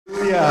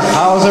Hallelujah.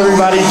 How's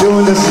everybody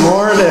doing this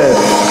morning?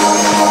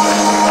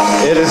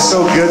 It is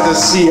so good to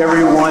see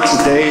everyone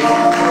today.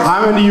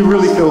 How many of you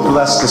really feel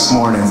blessed this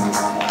morning?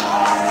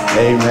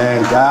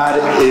 Amen. God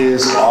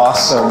is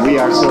awesome. We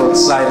are so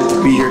excited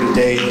to be here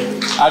today.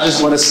 I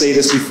just want to say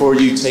this before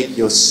you take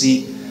your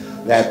seat,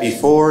 that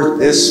before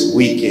this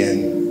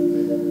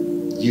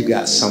weekend, you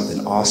got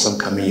something awesome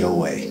coming your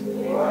way.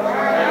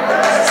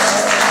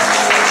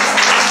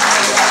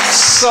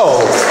 So,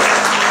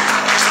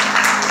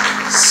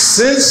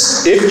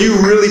 since if you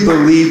really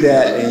believe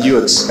that and you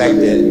expect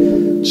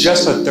it,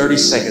 just for 30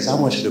 seconds, I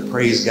want you to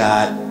praise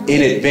God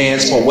in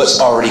advance for what's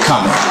already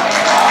coming.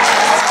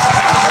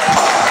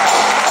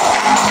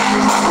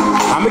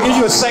 I'm going to give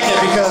you a second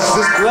because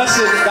this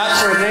blessing got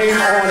your name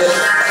on it.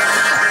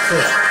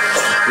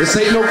 This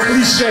ain't no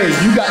cliche.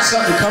 You got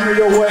something coming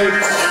your way.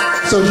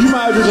 So you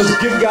might as well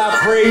just give God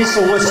praise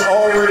for what's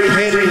already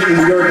heading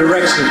in your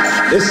direction.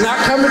 It's not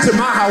coming to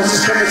my house,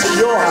 it's coming to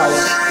your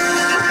house.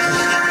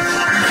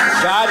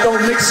 God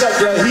don't mix up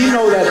that. He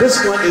know that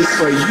this one is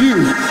for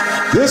you.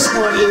 This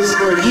one is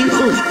for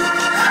you.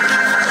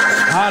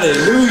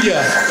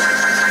 Hallelujah.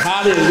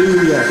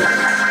 Hallelujah.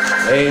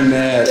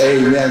 Amen.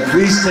 Amen.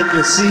 Please take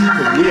your seat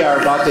because we are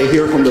about to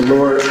hear from the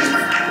Lord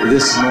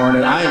this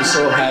morning. I am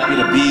so happy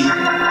to be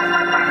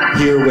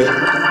here with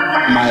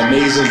my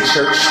amazing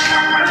church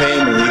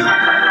family.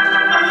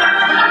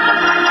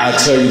 I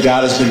tell you,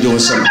 God has been doing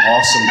some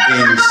awesome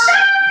things.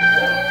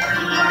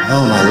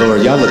 Oh my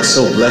Lord, y'all look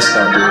so blessed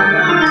out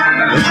there.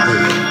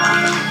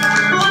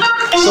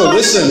 So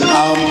listen,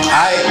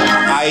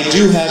 I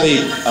do have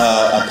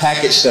a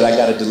package that I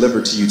got to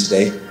deliver to you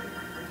today.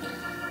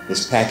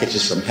 This package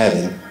is from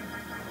heaven.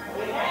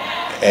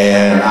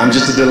 And I'm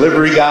just a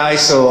delivery guy,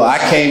 so I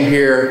came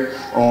here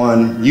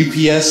on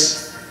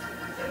UPS,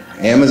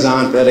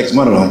 Amazon, FedEx,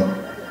 one of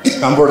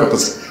them. I'm working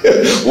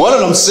with one of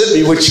them sent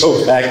me with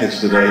your package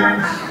today.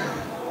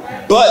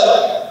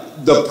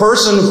 But the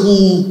person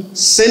who's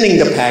sending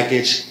the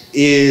package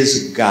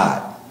is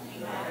God.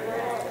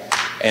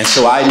 And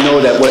so I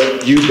know that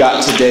what you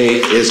got today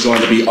is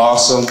going to be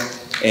awesome.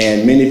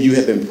 And many of you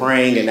have been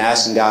praying and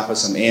asking God for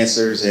some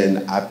answers.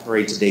 And I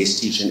pray today's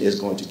teaching is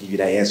going to give you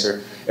that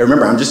answer. And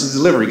remember, I'm just a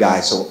delivery guy,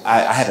 so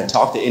I haven't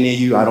talked to any of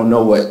you. I don't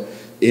know what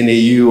any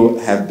of you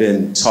have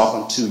been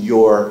talking to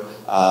your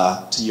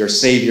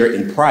Savior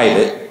in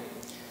private.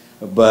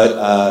 But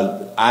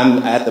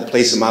I'm at the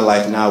place in my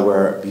life now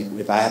where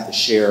if I have to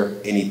share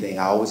anything,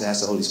 I always ask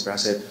the Holy Spirit, I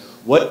said,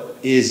 what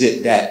is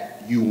it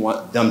that you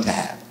want them to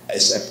have?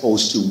 As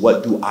opposed to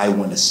what do I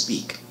want to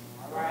speak?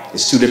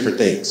 It's two different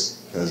things.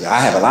 Because I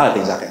have a lot of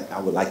things I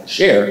would like to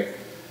share,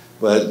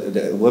 but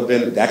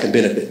that can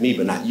benefit me,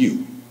 but not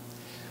you.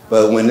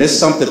 But when it's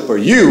something for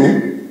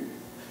you,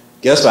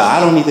 guess what? I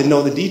don't need to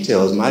know the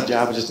details. My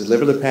job is just to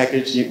deliver the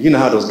package. You know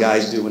how those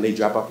guys do when they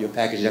drop off your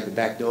package at the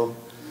back door?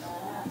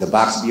 The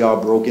box be all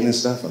broken and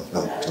stuff.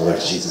 Oh, Lord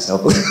Jesus,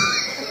 help us.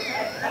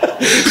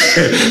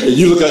 And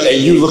you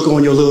look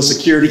on your little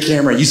security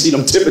camera and you see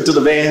them tip it to the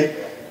van.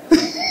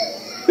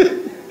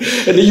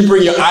 And then you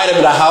bring your item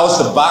in the house,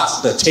 the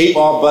box, the tape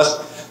all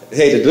bust.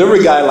 Hey, the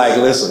delivery guy like,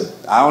 listen,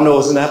 I don't know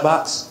what's in that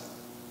box.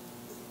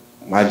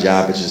 My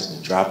job is just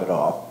to drop it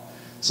off.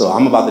 So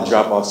I'm about to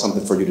drop off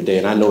something for you today,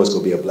 and I know it's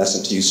going to be a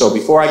blessing to you. So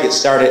before I get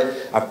started,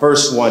 I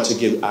first want to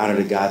give honor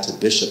to God to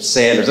Bishop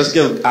Sanders. Let's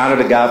give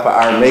honor to God for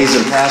our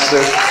amazing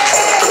pastor.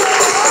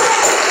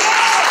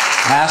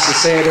 Pastor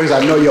Sanders,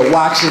 I know you're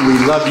watching. We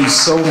love you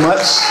so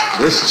much.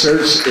 This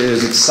church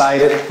is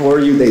excited for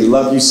you. They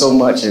love you so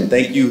much, and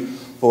thank you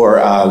for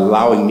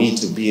allowing me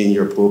to be in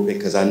your pulpit,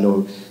 because I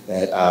know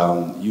that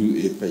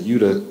for you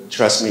to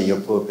trust me in your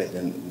pulpit,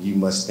 then you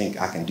must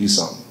think I can do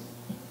something.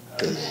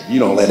 Because you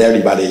don't let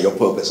everybody in your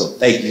pulpit, so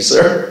thank you,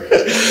 sir.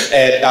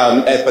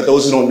 And for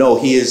those who don't know,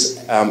 he is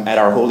at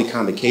our Holy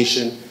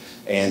Convocation,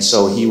 and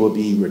so he will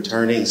be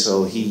returning.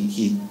 So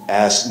he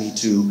asked me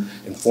to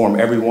inform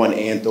everyone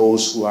and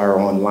those who are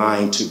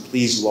online to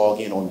please log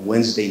in on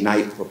Wednesday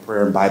night for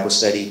prayer and Bible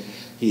study.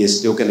 He is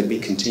still going to be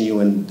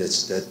continuing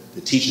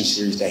the teaching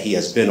series that he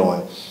has been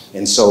on.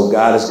 And so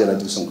God is going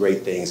to do some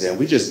great things. And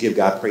we just give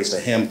God praise for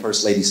him.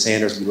 First Lady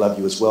Sanders, we love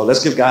you as well.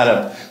 Let's give God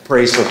a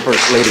praise for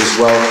First Lady as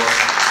well.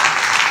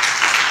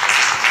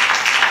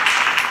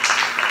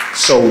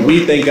 So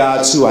we thank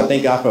God too. I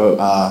thank God for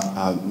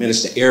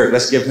Minister Eric.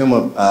 Let's give him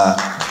a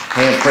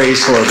hand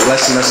praise for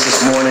blessing us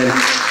this morning.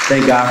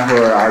 Thank God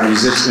for our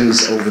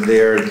musicians over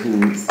there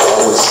who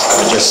always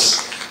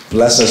just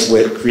bless us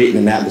with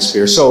creating an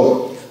atmosphere.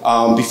 So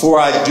before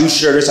I do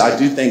share this, I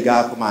do thank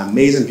God for my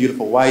amazing,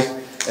 beautiful wife,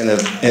 and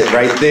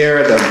right there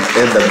in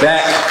the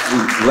back.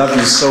 We love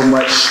you so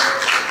much.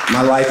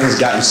 My life has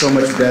gotten so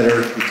much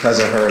better because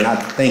of her, and I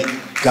thank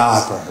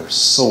God for her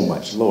so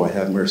much. Lord,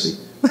 have mercy.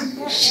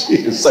 She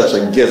is such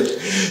a gift,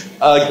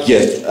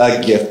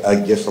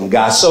 a gift from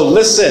God. So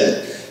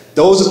listen,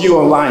 those of you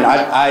online,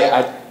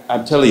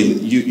 I'm telling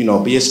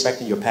you, be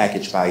expecting your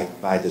package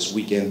by this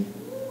weekend,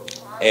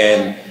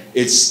 and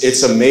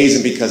it's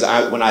amazing because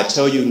when I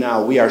tell you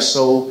now, we are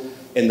so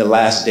in the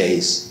last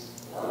days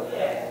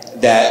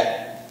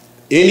that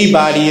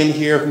Anybody in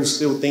here who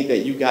still think that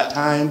you got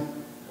time?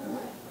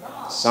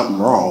 Something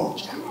wrong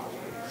with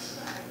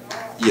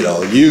you. You know,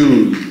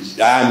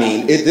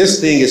 this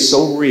thing is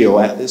so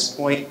real at this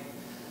point.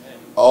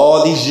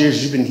 All these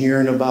years you've been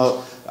hearing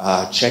about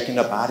checking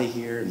up out of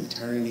here and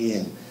eternity,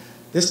 and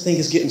this thing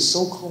is getting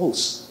so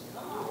close.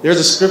 There's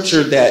a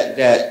scripture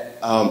that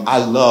I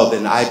love,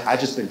 and I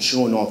just been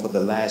chewing on for the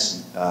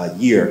last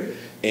year.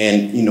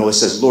 And, you know, it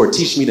says, Lord,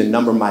 teach me to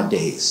number my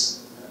days.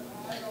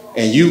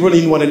 And you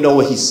really want to know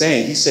what he's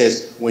saying. He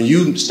says, when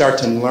you start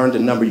to learn to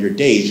number your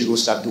days, you're going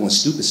to stop doing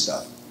stupid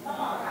stuff.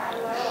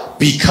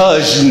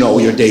 Because you know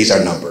your days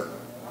are numbered.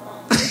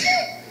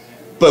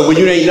 But when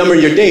you ain't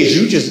numbering your days,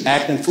 you just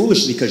acting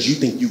foolishly because you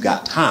think you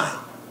got time.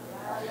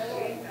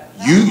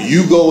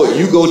 You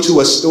go to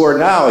a store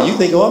now and you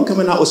think, oh, I'm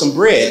coming out with some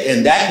bread.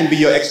 And that can be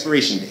your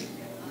expiration date.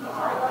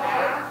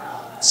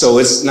 So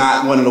it's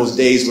not one of those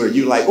days where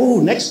you're like,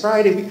 oh, next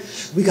Friday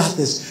we got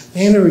this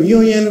family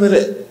reunion with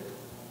it.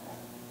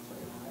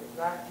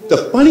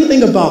 The funny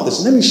thing about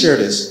this, let me share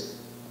this.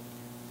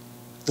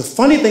 The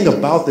funny thing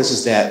about this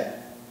is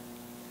that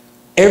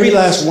every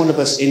last one of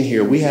us in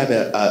here, we have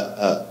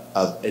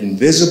an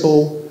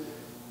invisible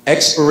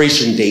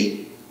expiration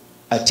date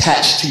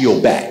attached to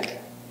your back.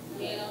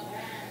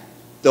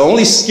 The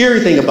only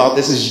scary thing about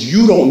this is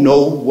you don't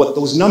know what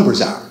those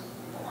numbers are.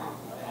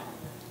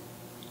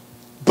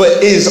 But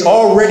it is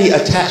already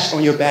attached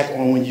on your back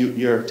on when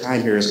your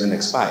time here is going to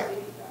expire.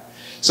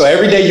 So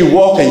every day you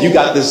walk and you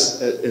got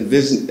this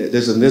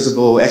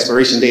invisible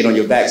expiration date on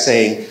your back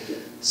saying,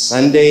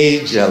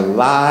 Sunday,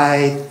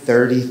 July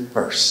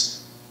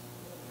 31st.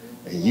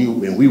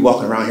 And we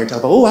walking around here talking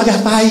about, oh, I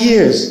got 5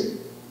 years.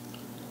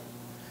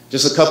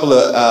 Just a couple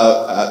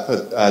of, for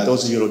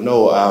those of you who don't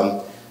know,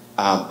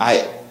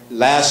 I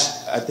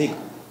think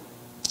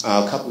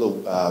a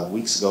couple of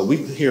weeks ago, we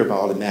hear about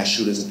all the mass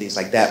shootings and things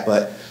like that,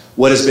 but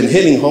what has been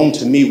hitting home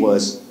to me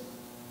was,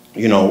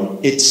 you know,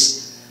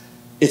 it's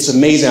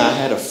amazing. I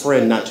had a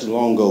friend not too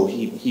long ago,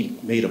 he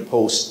made a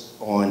post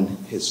on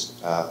his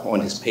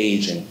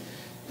page and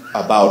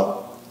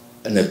about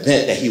an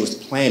event that he was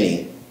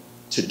planning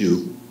to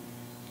do.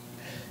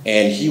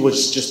 And he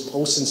was just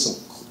posting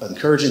some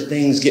encouraging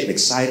things, getting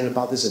excited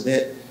about this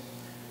event.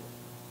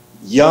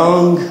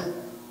 Young,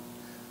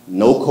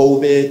 no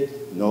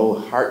COVID, no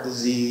heart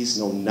disease,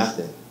 no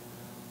nothing.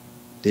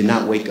 Did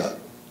not wake up.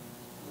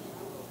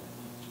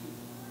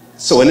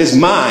 So in his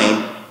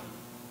mind,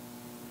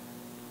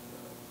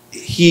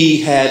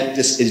 he had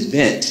this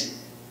event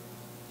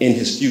in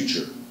his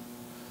future.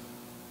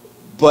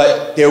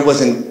 But there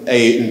was an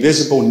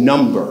invisible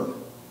number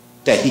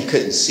that he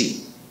couldn't see.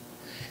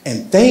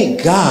 And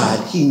thank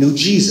God he knew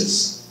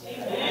Jesus.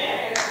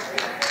 Amen.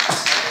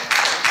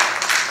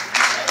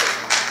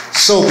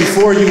 So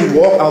before you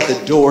walk out the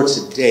door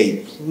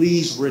today,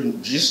 please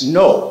just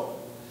know.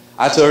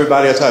 I tell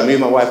everybody all the time, me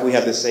and my wife, we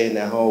have this saying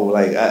at home,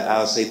 like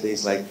I'll say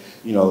things like,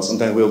 you know,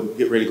 sometimes we'll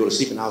get ready to go to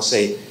sleep and I'll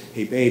say,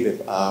 hey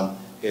babe,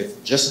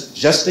 if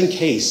just in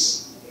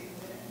case,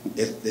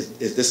 if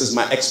this is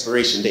my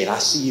expiration date, I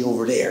see you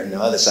over there on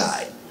the other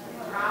side.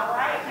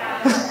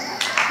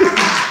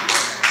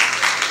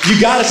 You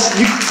gotta,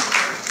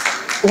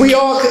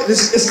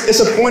 it's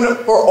a point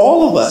for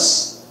all of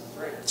us.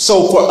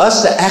 So for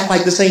us to act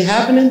like this ain't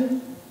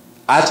happening,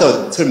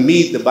 to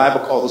me, the Bible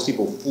calls those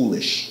people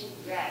foolish.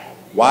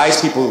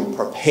 Wise people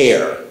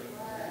prepare.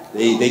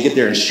 They get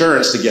their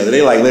insurance together.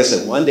 They're like,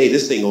 listen, one day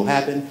this thing will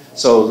happen.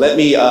 So let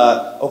me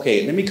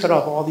cut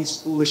off all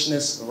these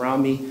foolishness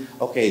around me.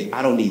 Okay,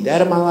 I don't need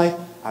that in my life.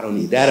 I don't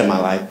need that in my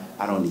life.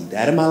 I don't need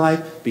that in my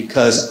life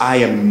because I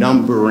am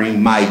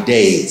numbering my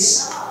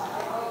days.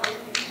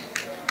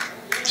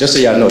 Just so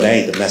y'all know, that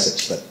ain't the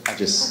message, but I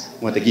just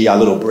want to give y'all a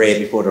little bread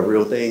before the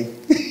real thing.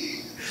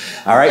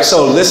 All right,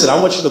 so listen, I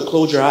want you to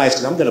close your eyes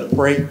because I'm going to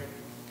pray.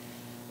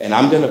 And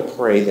I'm going to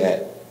pray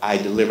that I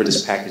deliver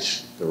this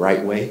package the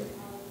right way.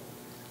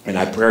 And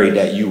I pray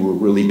that you will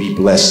really be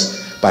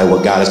blessed by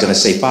what God is going to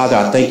say. Father,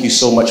 I thank you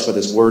so much for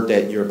this word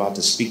that you're about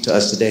to speak to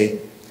us today.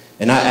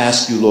 And I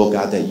ask you, Lord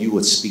God, that you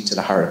would speak to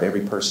the heart of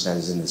every person that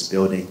is in this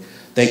building.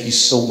 Thank you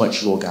so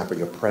much, Lord God, for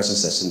your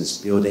presence that's in this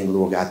building.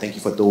 Lord God, thank you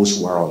for those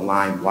who are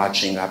online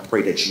watching. I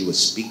pray that you would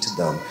speak to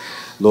them.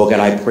 Lord God,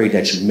 I pray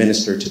that you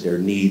minister to their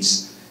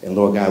needs. And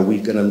Lord God,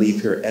 we're going to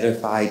leave here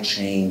edified,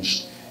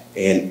 changed,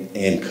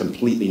 and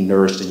completely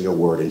nourished in your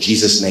word. In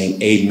Jesus'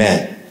 name,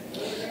 amen.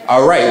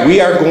 All right,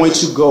 we are going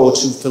to go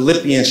to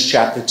Philippians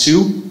chapter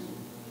 2.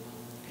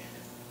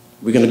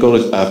 We're going to go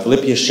to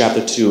Philippians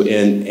chapter 2,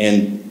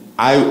 and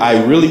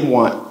I really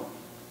want,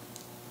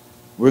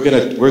 we're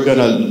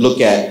gonna look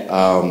at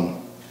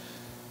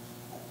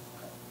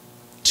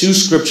two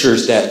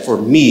scriptures that for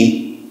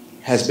me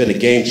has been a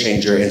game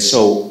changer. And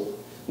so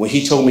when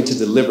he told me to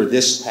deliver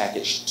this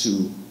package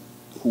to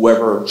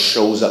whoever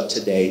shows up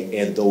today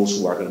and those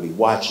who are going to be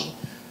watching,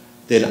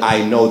 then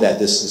I know that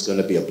this is going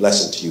to be a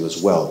blessing to you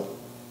as well.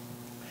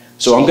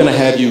 So I'm going to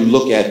have you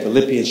look at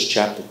Philippians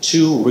chapter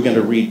 2. We're going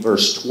to read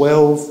verse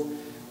 12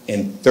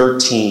 and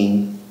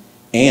 13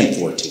 and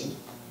 14.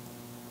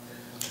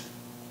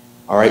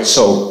 All right,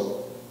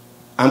 so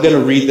I'm going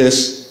to read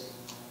this.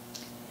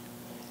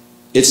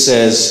 It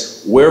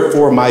says,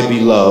 wherefore, my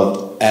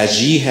beloved, as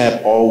ye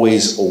have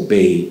always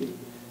obeyed,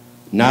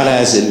 not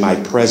as in my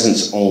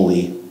presence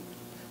only,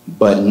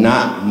 but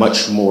not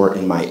much more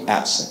in my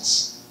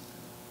absence,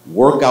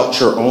 work out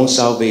your own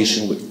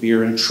salvation with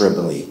fear and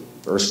trembling.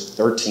 Verse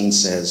 13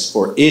 says,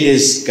 for it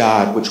is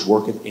God which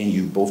worketh in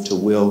you both to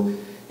will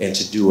and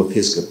to do of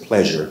his good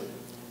pleasure.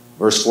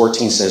 Verse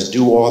 14 says,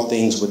 do all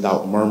things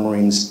without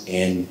murmurings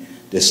and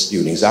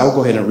disputings. I'll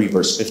go ahead and read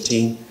verse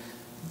 15.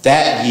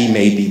 That ye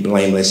may be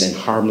blameless and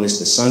harmless,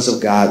 the sons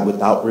of God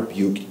without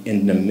rebuke,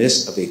 in the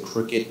midst of a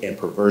crooked and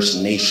perverse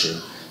nation,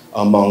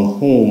 among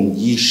whom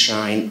ye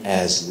shine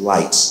as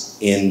lights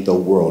in the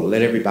world.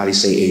 Let everybody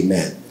say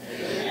amen.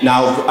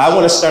 Now, I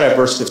want to start at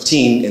verse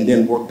 15 and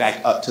then work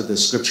back up to the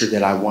scripture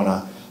that I want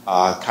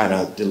to kind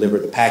of deliver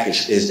the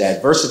package. Is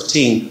that verse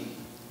 15,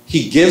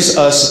 he gives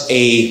us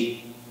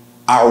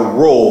our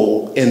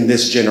role in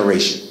this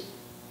generation.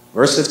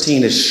 Verse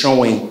 15 is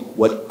showing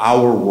what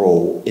our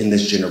role in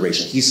this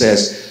generation. He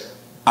says,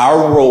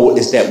 our role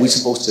is that we're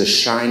supposed to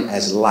shine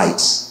as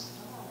lights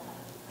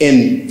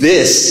in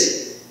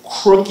this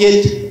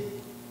crooked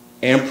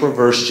and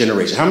perverse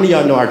generation. How many of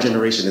y'all know our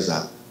generation is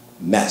a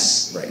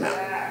mess right now?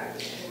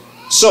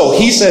 So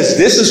he says,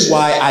 this is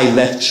why I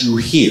left you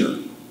here.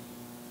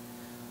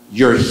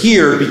 You're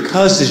here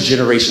because this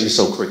generation is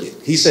so crooked.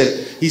 He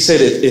said,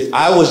 if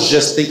I was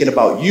just thinking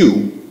about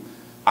you,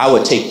 I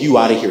would take you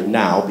out of here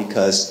now,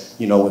 because,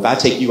 you know, if I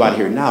take you out of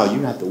here now, you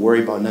don't have to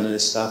worry about none of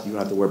this stuff. You don't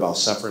have to worry about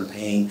suffering,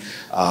 pain,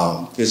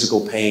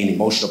 physical pain,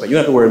 emotional pain. You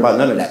don't have to worry about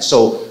none of that.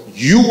 So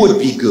you would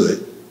be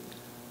good,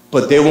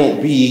 but there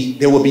will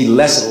be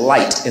less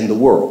light in the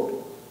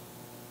world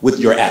with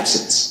your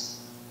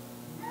absence.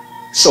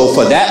 So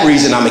for that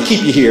reason, I'm going to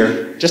keep you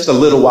here just a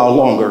little while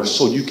longer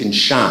so you can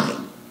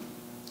shine.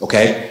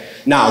 Okay?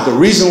 Now, the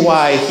reason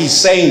why he's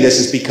saying this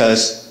is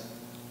because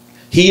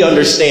he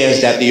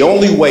understands that the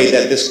only way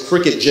that this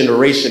crooked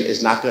generation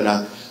is not going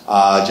to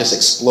just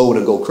explode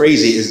and go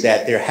crazy is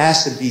that there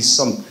has to be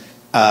some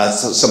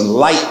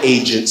light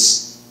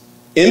agents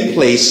in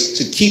place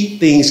to keep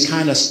things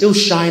kind of still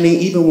shining,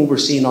 even when we're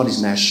seeing all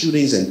these mass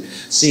shootings and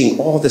seeing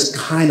all this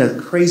kind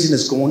of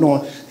craziness going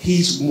on.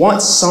 He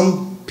wants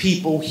some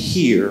people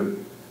here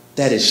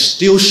that is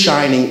still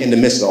shining in the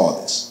midst of all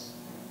this.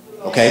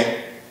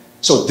 Okay?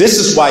 So this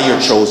is why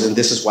you're chosen.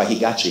 This is why he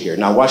got you here.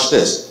 Now watch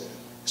this.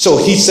 So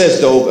he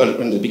says, though,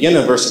 in the beginning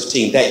of verse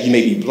 15, that you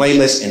may be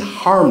blameless and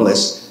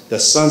harmless, the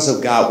sons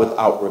of God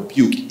without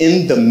rebuke,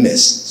 in the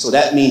midst. So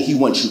that means he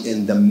wants you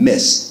in the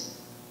midst.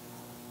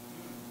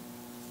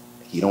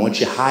 He don't want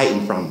you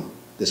hiding from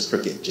this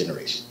crooked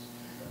generation.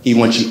 He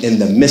wants you in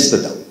the midst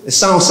of them. It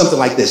sounds something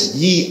like this.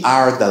 Ye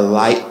are the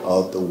light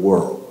of the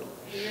world.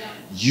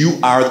 You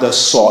are the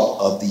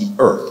salt of the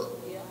earth.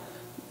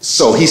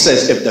 So he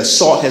says, if the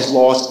salt has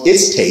lost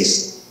its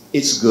taste,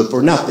 it's good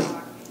for nothing.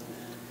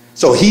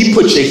 So he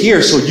put you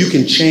here so you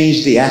can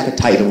change the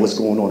appetite of what's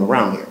going on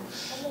around here.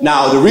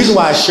 Now, the reason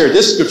why I share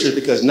this scripture is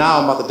because now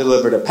I'm about to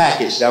deliver the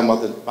package that I'm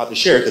about to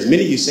share. Because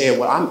many of you say,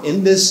 well, I'm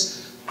in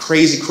this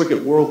crazy,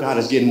 crooked world. God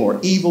is getting more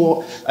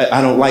evil.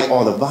 I don't like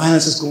all the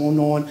violence that's going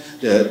on.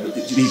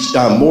 These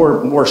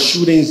more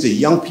shootings. The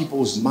young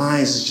people's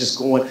minds is just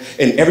going,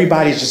 and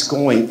everybody's just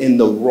going in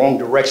the wrong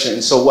direction.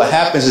 And so what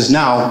happens is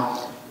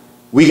now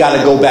we got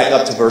to go back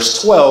up to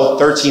verse 12,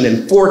 13,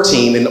 and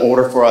 14 in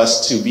order for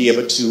us to be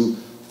able to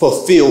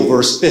fulfill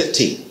verse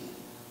 15.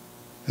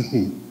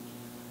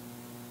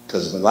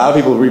 Because a lot of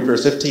people read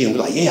verse 15 and be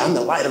like, yeah, I'm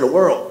the light of the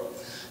world.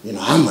 You know,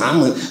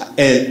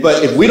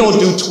 but if we don't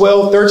do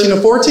 12, 13,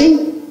 and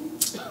 14,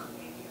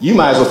 you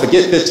might as well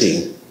forget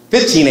 15.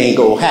 15 ain't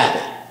going to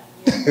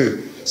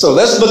happen. So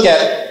let's look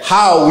at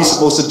how we're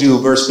supposed to do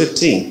verse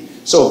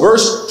 15. So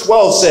verse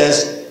 12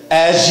 says,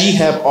 as ye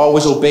have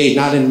always obeyed,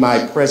 not in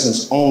my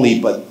presence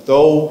only, but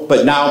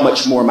now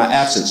much more in my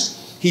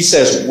absence. He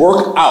says,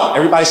 work out.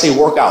 Everybody say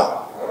work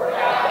out. Work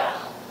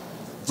out.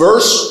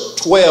 Verse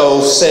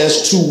 12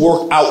 says to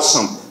work out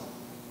something.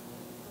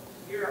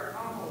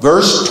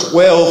 Verse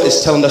 12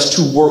 is telling us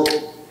to work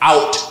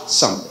out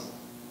something.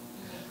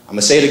 I'm going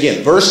to say it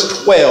again.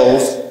 Verse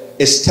 12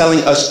 is telling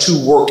us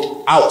to work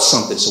out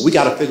something. So we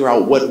got to figure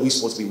out what we're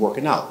supposed to be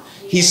working out.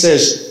 He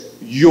says,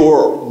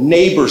 your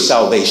neighbor's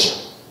salvation.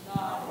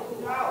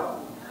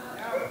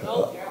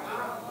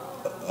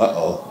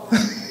 Uh-oh.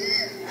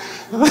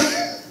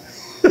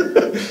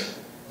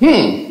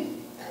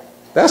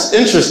 That's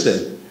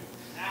interesting.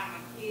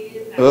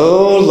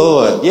 Oh,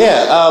 Lord.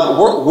 Yeah,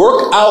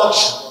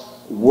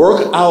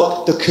 work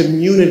out the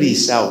community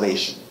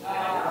salvation.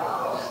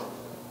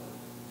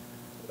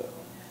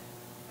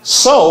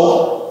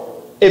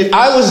 So, if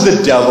I was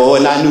the devil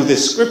and I knew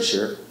this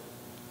scripture,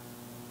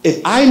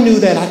 if I knew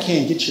that I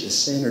can't get you to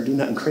sin or do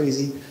nothing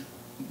crazy,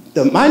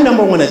 my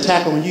number one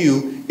attack on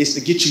you is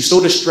to get you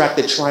so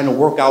distracted trying to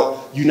work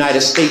out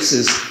United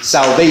States'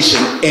 salvation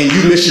and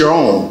you miss your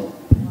own.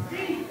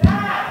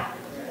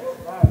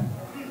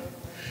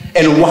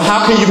 And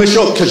how can you miss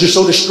your own? Because you're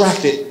so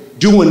distracted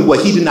doing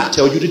what he did not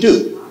tell you to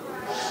do.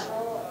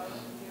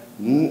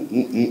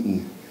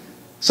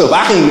 So if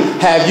I can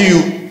have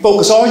you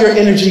focus all your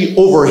energy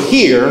over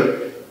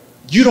here,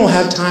 you don't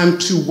have time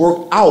to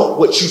work out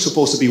what you're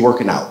supposed to be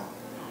working out.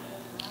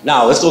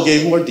 Now, let's go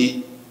get more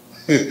deep.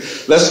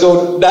 Let's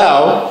go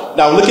now.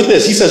 Now, look at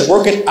this. He says,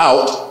 work it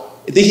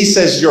out. Then he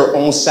says, your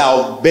own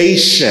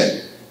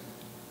salvation.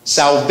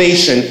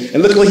 Salvation.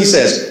 And look at what he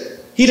says.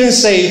 He didn't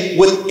say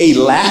with a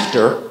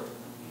laughter.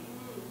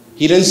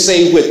 He didn't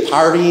say with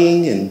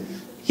partying. And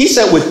he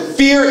said with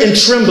fear and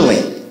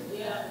trembling.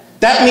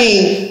 That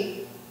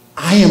means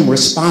I am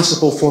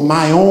responsible for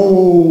my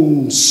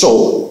own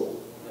soul.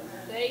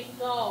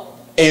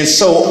 And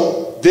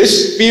so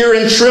this fear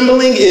and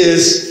trembling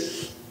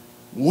is,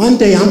 one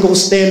day I'm going to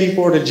stand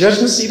before the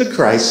judgment seat of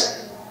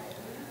Christ,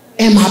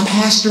 and my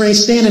pastor ain't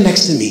standing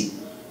next to me.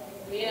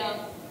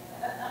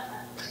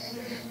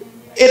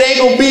 It ain't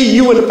going to be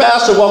you and the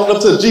pastor walking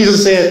up to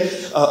Jesus saying,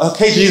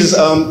 okay, Jesus,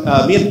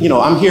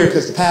 I'm here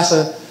because the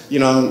pastor,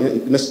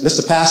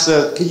 Mr.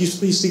 Pastor, can you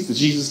please speak to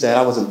Jesus that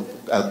I wasn't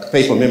a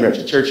faithful member of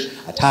your church?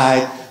 I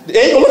tithe. It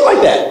ain't going to look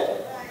like that.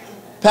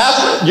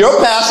 Your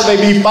pastor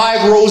may be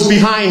 5 rows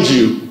behind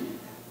you,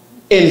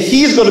 and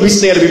he's going to be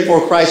standing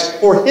before Christ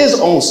for his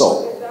own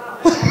soul.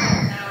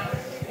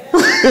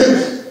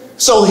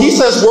 So he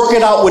says, work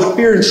it out with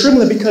fear and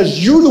trembling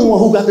because you're the one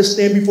who got to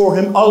stand before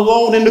him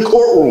alone in the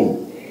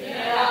courtroom.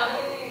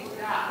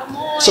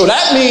 So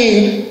that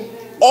means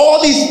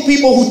all these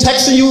people who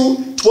texting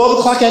you 12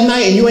 o'clock at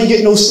night and you ain't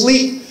getting no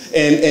sleep,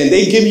 and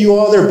they give you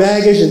all their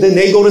baggage and then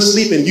they go to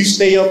sleep and you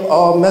stay up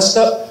all messed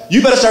up,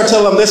 you better start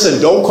telling them,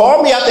 listen, don't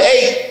call me after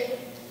 8.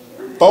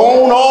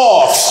 Phone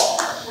off.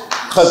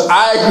 Because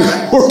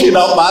I'm working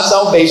out my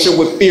salvation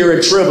with fear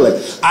and trembling.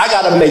 I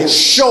got to make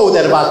sure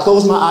that if I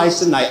close my eyes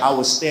tonight, I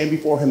will stand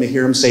before him and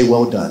hear him say,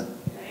 well done.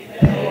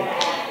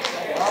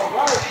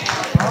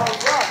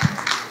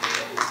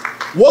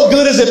 What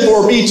good is it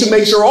for me to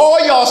make sure all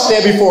y'all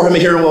stand before him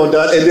and hear him well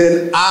done, and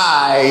then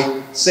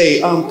I say,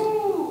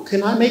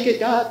 can I make it,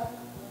 God?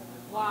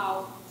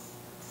 Wow.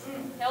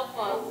 Help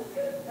us.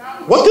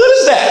 What good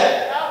is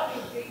that?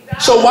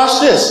 So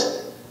watch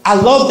this. I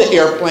love the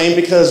airplane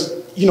because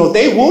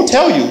they will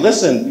tell you,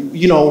 listen,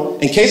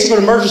 in case of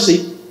an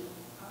emergency,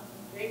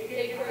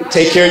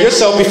 take care of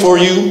yourself before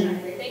you.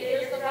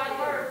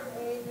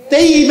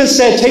 They even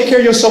said, take care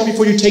of yourself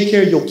before you take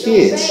care of your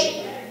kids.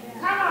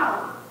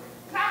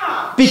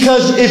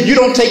 Because if you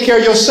don't take care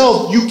of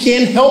yourself, you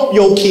can't help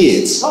your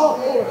kids.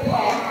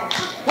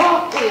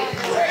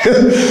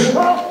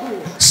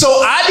 So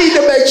I need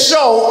to make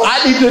sure,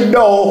 I need to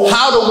know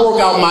how to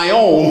work out my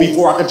own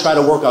before I can try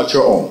to work out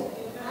your own.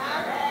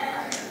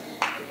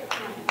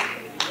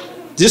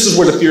 This is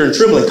where the fear and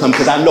trembling comes,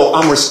 because I know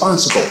I'm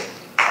responsible.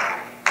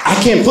 I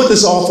can't put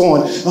this off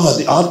on,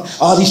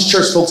 all these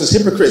church folks as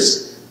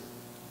hypocrites.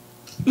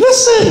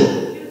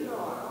 Listen,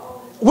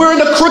 we're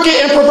in a crooked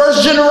and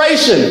perverse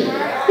generation.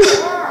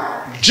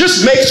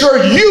 Just make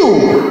sure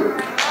you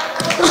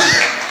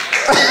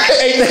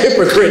ain't the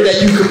hypocrite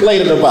that you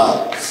complaining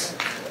about.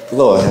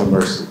 Lord have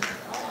mercy.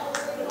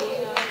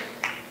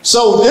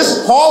 So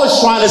this Paul is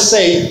trying to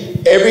say,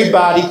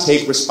 everybody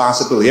take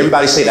responsibility.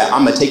 Everybody say that.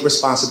 I'm going to take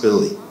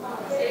responsibility.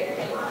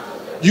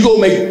 You're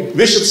going to make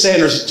Bishop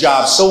Sanders'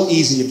 job so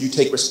easy if you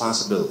take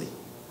responsibility.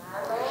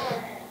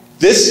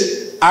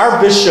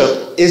 Our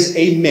bishop is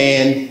a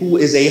man who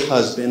is a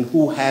husband,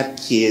 who have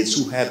kids,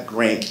 who have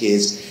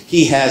grandkids.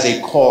 He has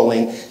a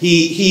calling.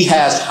 He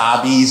has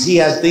hobbies. He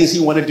has things he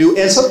wants to do.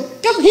 And so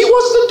he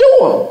wants to do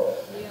them.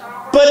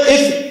 But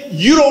if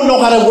you don't know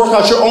how to work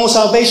out your own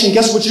salvation,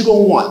 guess what you're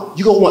going to want?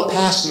 You're going to want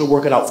pastor to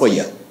work it out for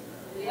you.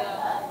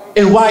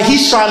 And while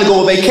he's trying to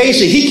go on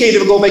vacation, he can't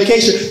even go on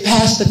vacation.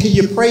 Pastor, can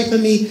you pray for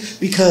me?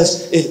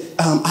 Because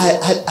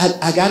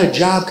I got a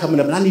job coming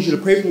up and I need you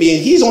to pray for me.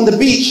 And he's on the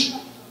beach.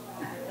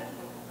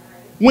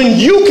 When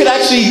you could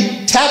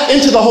actually tap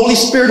into the Holy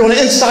Spirit on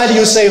the inside of you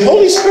and say,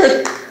 Holy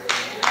Spirit,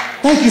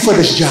 thank you for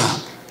this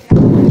job.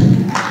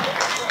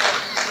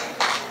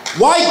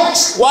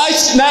 Why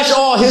snatch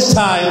all his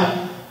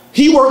time?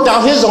 He worked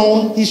out his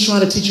own. He's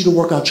trying to teach you to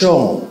work out your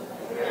own.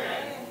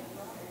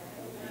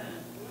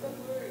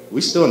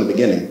 We're still in the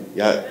beginning.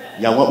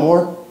 Y'all want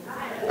more?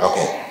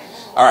 Okay.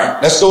 All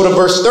right, let's go to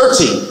verse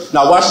 13.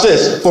 Now watch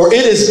this. For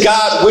it is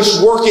God which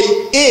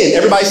worketh in.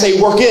 Everybody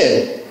say work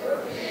in.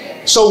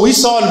 So we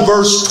saw in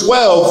verse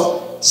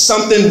 12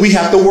 something we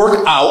have to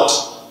work out.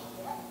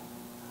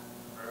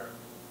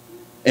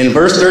 In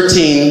verse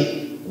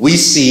 13, we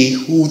see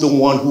who the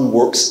one who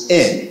works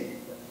in.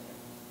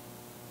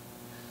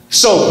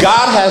 So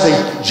God has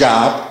a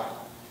job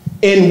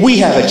and we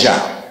have a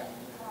job.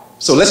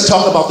 So let's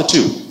talk about the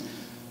two.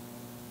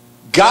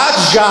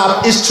 God's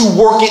job is to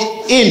work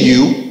it in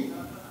you.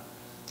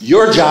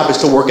 Your job is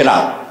to work it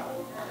out.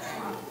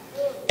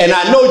 And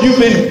I know you've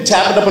been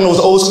tapping up on those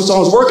old school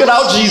songs. Work it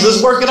out,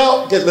 Jesus, work it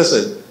out.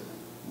 Listen,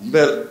 you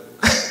better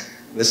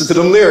listen to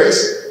them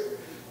lyrics.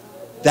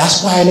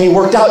 That's why it ain't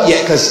worked out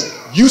yet, because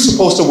you're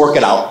supposed to work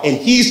it out. And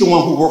he's the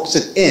one who works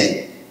it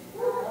in.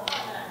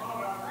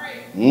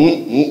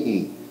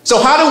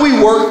 So how do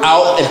we work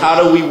out and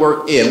how do we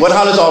work in?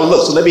 How does it all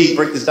look? So let me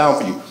break this down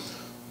for you.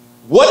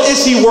 What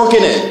is he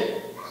working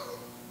in?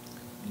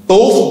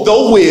 Both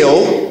the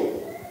will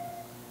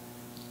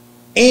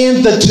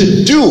and the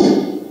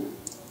to-do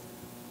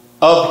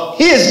of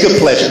his good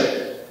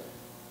pleasure.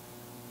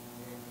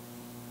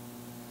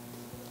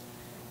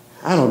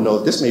 I don't know.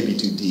 This may be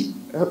too deep.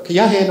 Can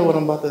y'all handle what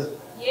I'm about to?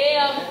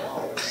 Yeah.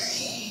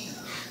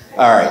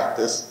 All right.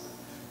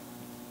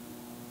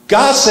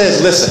 God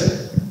says,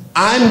 listen,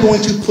 I'm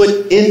going to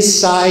put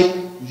inside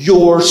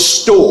your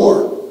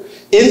store,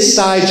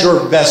 inside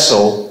your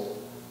vessel,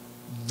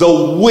 the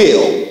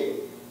will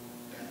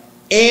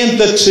and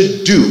the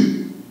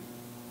to-do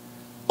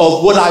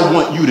of what I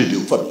want you to do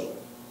for me.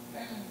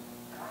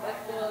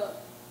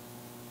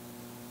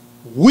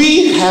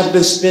 We have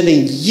been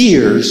spending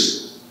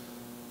years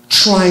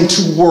trying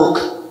to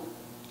work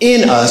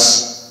in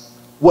us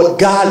what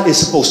God is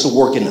supposed to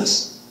work in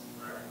us.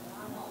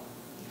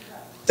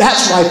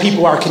 That's why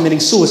people are committing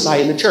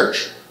suicide in the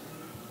church.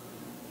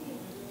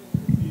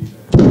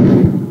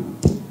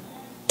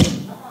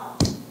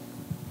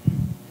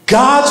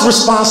 God's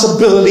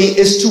responsibility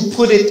is to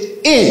put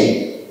it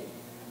in.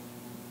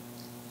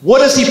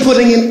 What is he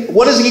putting in?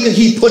 What is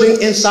he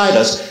putting inside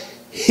us?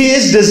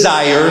 His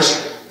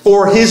desires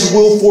for his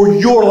will for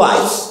your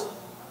life.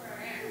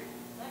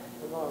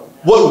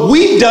 What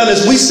we've done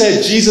is we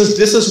said, Jesus,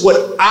 this is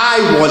what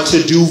I want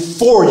to do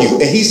for you.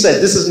 And he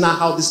said, this is not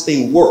how this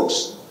thing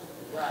works.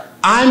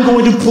 I'm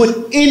going to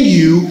put in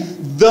you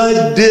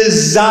the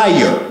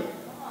desire.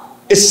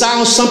 It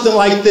sounds something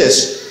like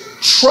this.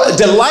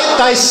 Delight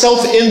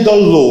thyself in the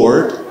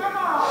Lord,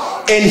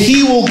 and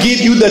he will give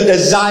you the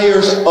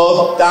desires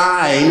of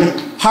thine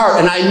heart.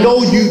 And I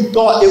know you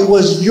thought it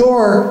was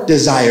your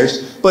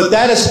desires, but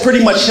that is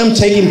pretty much him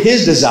taking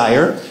his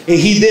desire, and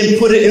he then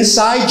put it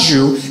inside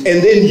you,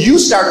 and then you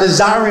start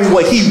desiring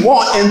what he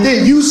wants, and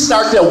then you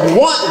start to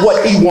want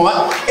what he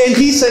wants, and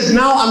he says,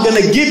 now I'm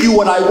going to give you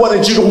what I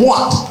wanted you to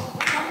want.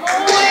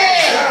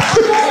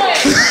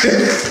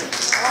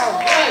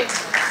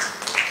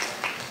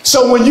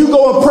 So when you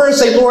go in prayer and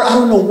say, Lord, I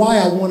don't know why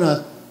I want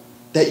to,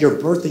 that you're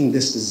birthing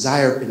this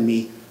desire in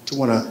me to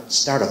want to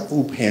start a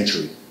food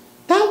pantry.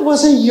 That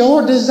wasn't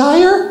your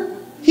desire.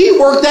 He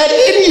worked that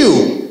in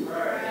you.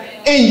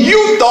 And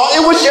you thought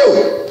it was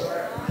you.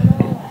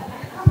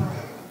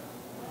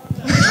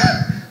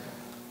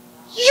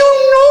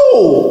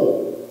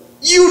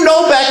 You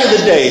know back in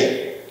the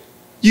day,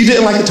 you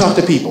didn't like to talk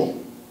to people.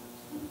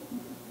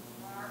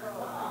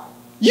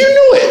 You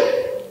knew it.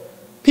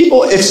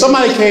 People, if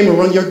somebody came and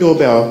rung your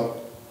doorbell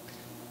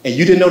and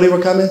you didn't know they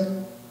were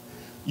coming,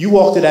 you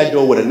walked to that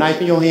door with a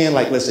knife in your hand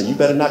like, listen, you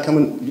better not come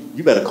in,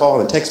 you better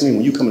call and text me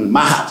when you come into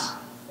my house.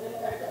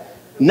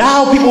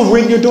 Now people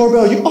ring your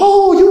doorbell, where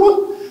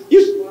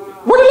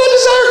did that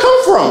desire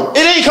come from?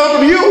 It ain't come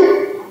from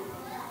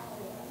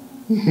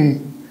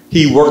you.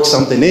 He worked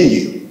something in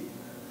you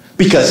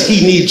because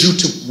he needs you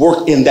to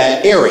work in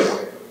that area.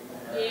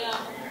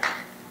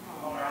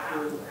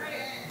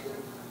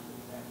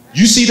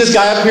 You see this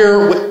guy up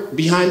here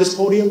behind this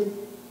podium?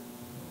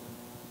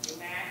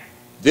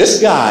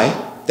 This guy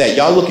that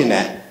y'all looking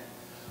at,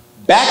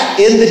 back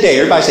in the day,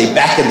 everybody say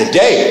back in the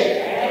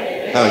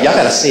day. Y'all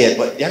gotta say it,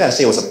 but y'all gotta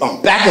say it was a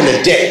bump. Back in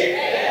the day.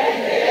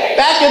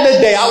 Back in the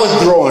day, I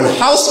was throwing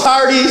house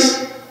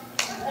parties.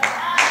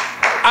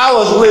 I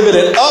was living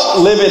it up,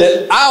 living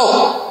it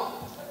out.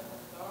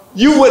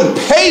 You wouldn't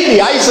pay me.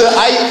 I used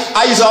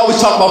to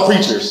always talk about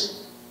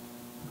preachers.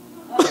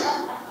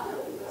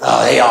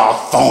 Oh, they all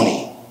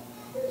phony.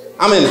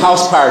 I'm in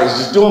house parties,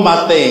 just doing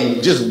my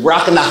thing, just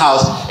rocking the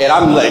house, and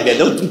I'm like,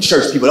 those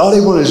church people, all they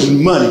want is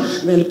money.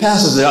 Man, the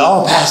pastors,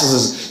 all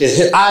pastors,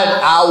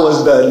 I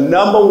was the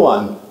number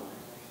one.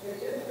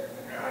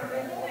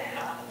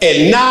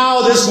 And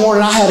now this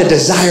morning, I had a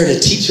desire to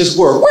teach his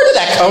word. Where did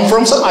that come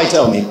from? Somebody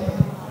tell me.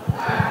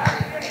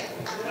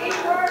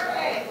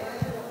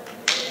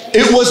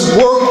 It was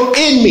work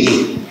in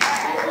me.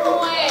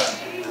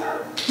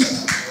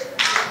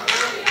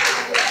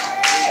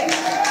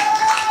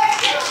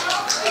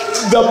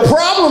 The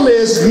problem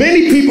is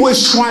many people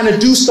is trying to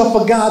do stuff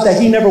for God that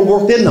he never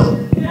worked in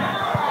them.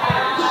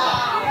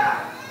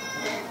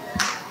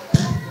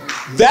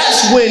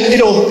 That's when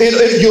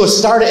you'll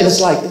start it and it's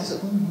like,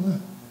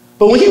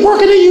 but when he's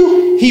working in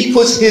you, he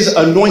puts his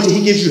anointing,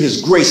 he gives you his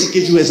grace, he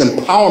gives you his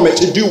empowerment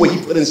to do what he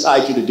put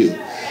inside you to do.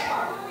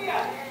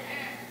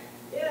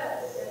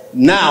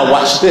 Now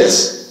watch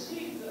this.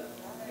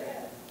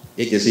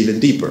 It gets even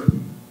deeper.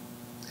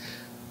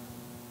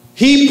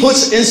 He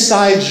puts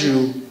inside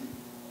you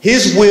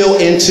his will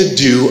and to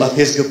do of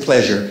his good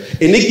pleasure.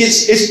 And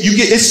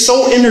it's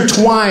so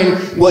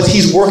intertwined what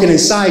he's working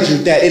inside you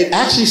that it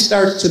actually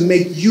starts to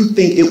make you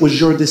think it was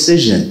your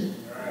decision.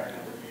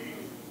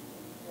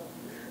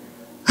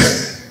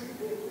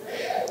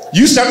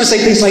 You start to say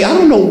things like, I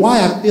don't know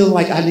why I feel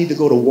like I need to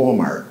go to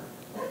Walmart.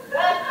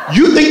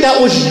 You think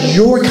that was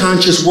your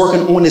conscience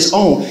working on its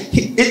own.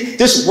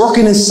 This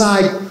working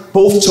inside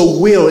both to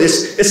will.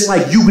 It's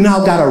like you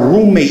now got a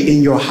roommate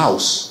in your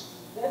house.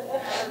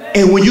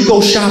 And when you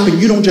go shopping,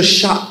 you don't just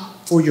shop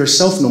for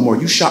yourself no more.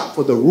 You shop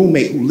for the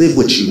roommate who live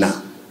with you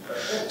now.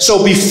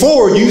 So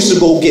before, you used to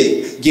go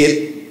get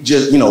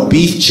just,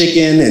 beef,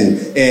 chicken,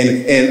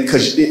 and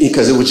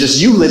because it was just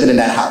you living in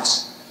that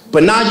house.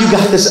 But now you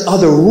got this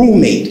other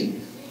roommate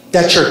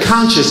that you're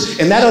conscious,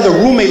 and that other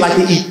roommate like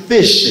to eat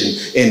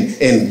fish and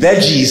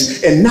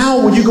veggies. And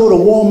now when you go to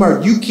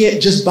Walmart, you can't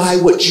just buy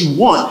what you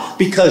want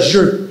because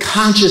you're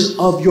conscious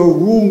of your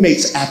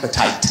roommate's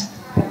appetite.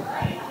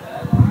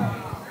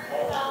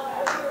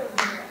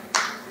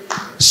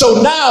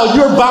 So now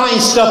you're buying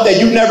stuff that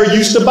you never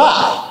used to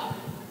buy.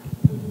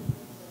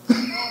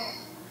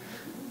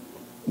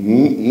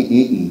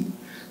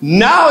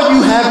 Now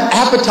you have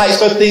appetites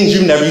for things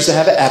you never used to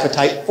have an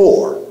appetite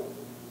for.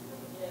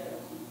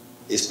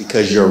 It's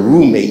because your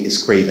roommate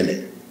is craving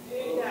it.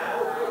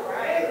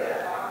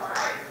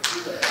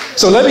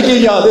 So let me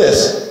give y'all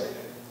this.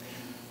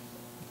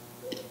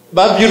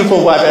 My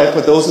beautiful wife,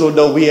 for those who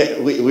don't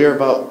know, we're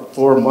about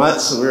 4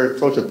 months. We're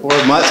approaching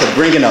 4 months of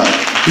bringing a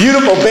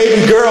beautiful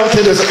baby girl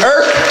to this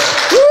earth.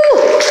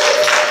 Woo!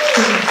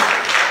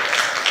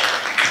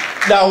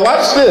 Now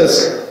watch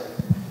this.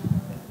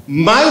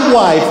 My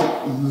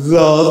wife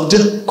loved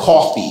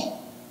coffee.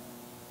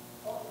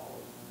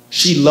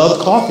 She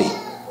loved coffee.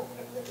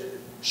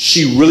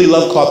 She really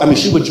loved coffee. I mean,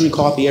 she would drink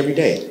coffee every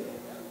day.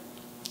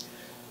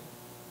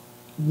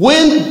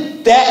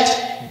 When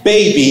that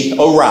baby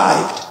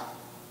arrived,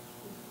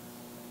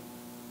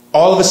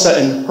 all of a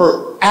sudden,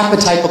 her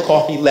appetite for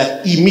coffee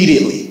left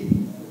immediately.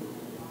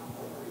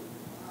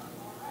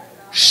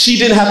 She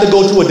didn't have to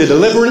go to a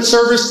deliverance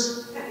service.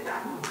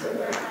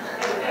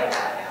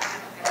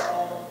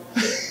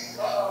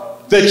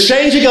 The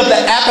changing of the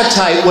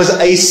appetite was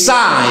a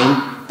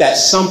sign that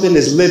something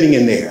is living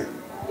in there.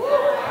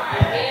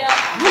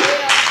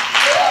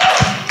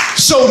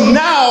 So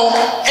now,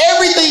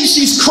 everything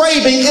she's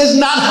craving is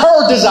not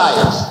her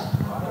desires.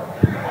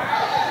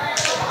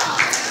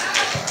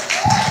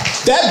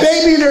 That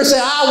baby in there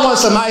said, I want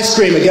some ice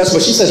cream. And guess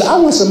what? She says, I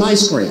want some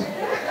ice cream.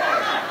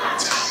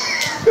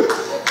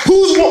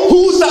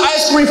 Who's the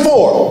ice cream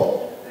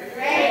for?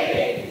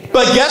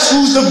 But guess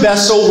who's the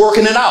vessel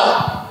working it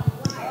out?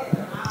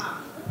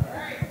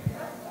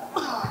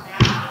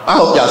 I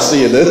hope y'all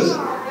seeing this.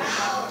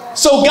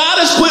 So God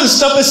is putting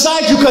stuff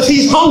inside you because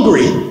he's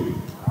hungry.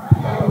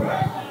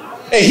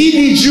 And he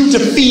needs you to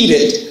feed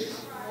it.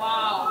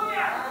 Wow.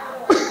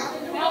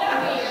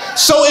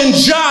 So in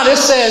John it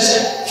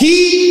says,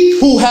 he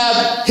who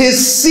have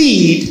his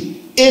seed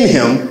in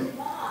him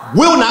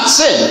will not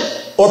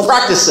sin or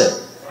practice sin.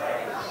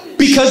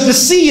 Because the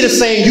seed is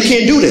saying you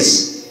can't do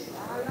this.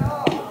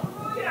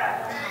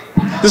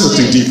 This is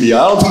too deep for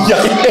y'all.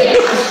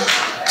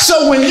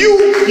 So when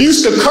you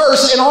used to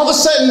curse and all of a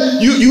sudden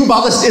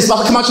it's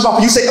about to come out your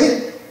mouth, you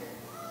say,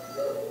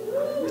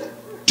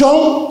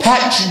 don't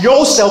pat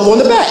yourself on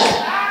the back.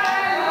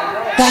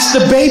 That's the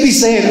baby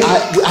saying,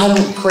 I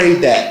don't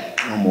crave that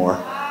no more.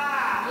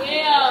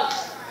 Yeah.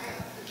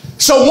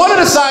 So one of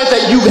the signs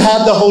that you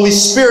have the Holy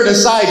Spirit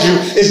inside you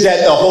is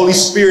that the Holy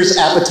Spirit's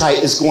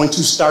appetite is going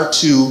to start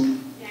to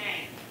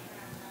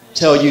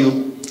tell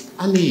you,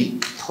 I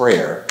need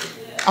prayer.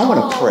 I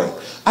want to pray.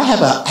 I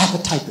have an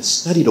appetite to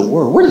study the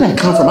Word. Where did that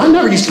come from? I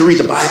never used to read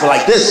the Bible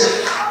like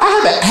this. I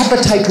have an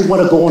appetite to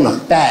want to go on a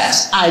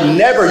fast. I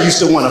never used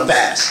to want to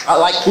fast. I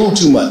like food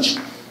too much.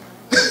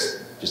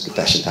 Just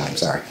confession time,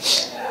 sorry.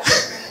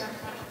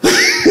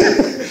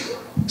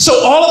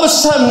 So all of a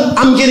sudden,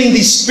 I'm getting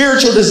these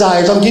spiritual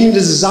desires. I'm getting the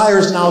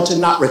desires now to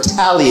not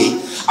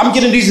retaliate. I'm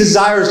getting these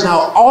desires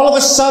now all of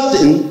a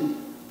sudden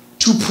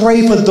to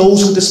pray for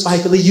those who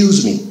despitefully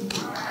use me.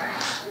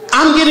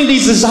 I'm getting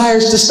these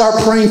desires to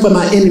start praying for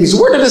my enemies.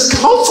 Where did this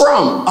come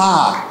from?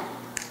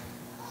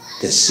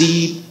 The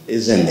seed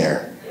is in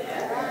there.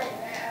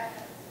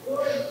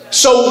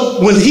 So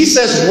when he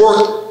says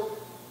work,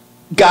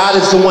 God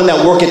is the one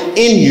that worketh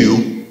in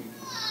you,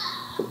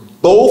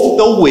 both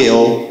the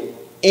will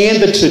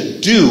and the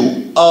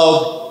to-do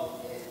of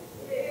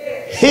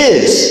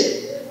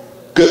his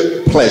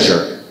good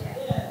pleasure.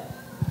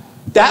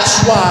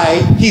 That's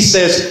why he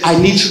says, I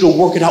need you to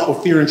work it out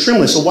with fear and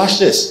trembling. So watch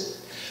this.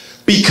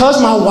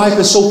 Because my wife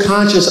is so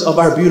conscious of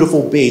our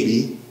beautiful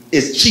baby,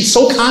 she's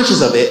so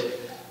conscious of it,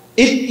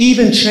 it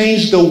even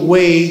changed the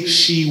way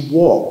she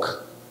walk.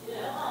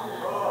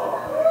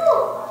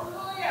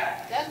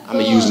 I'm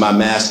going to use my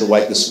mask to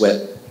wipe the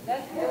sweat.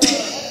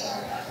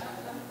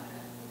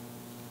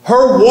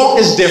 Her walk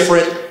is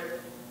different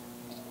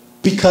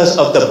because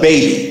of the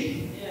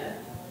baby.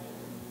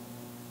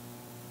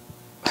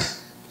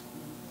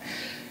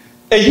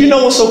 And you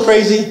know what's so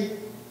crazy?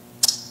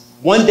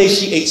 One day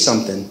she ate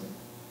something.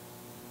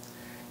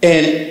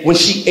 And when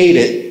she ate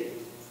it,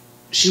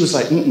 she was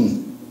like,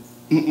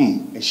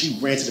 and she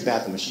ran to the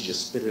bathroom and she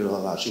just spit it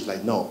all out. She was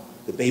like, no,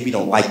 the baby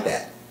don't like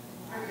that.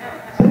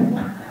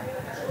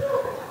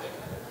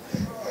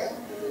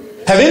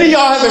 Have any of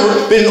y'all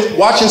ever been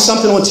watching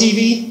something on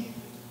TV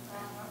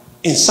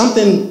and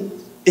something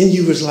in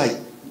you was like,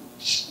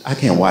 I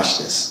can't watch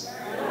this.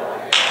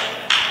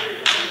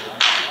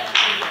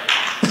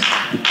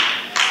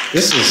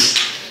 This is,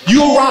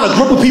 you around a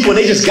group of people and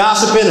they just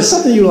gossiping and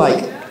something you're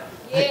like,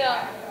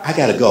 Yeah. I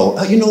gotta go.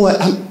 Oh, you know what?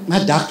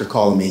 My doctor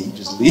calling me. You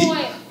just leave.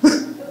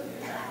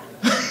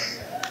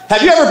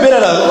 Have you ever been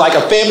at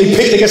a family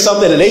picnic or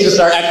something and they just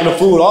start acting a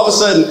fool? All of a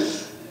sudden,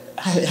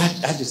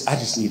 I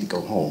just need to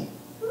go home.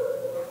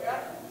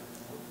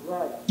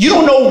 You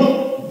don't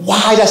know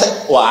why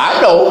that's. Well,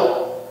 I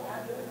know.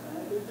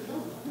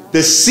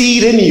 The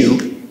seed in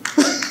you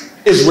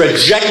is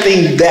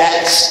rejecting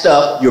that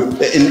stuff you're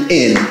putting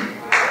in.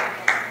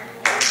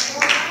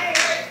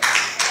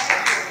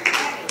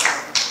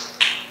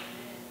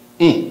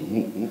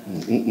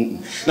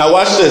 Now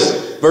watch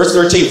this. Verse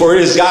 13. For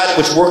it is God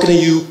which worketh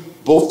in you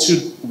both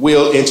to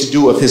will and to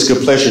do of his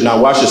good pleasure.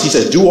 Now watch this. He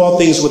said, do all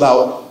things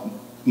without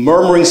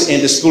murmurings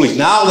and disputings.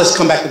 Now let's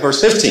come back to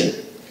verse 15.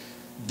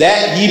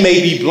 That ye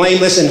may be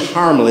blameless and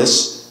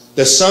harmless,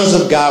 the sons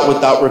of God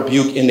without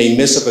rebuke in the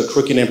midst of a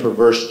crooked and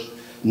perverse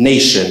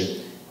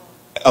nation,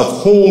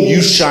 of whom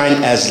you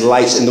shine as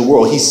lights in the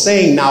world. He's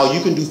saying now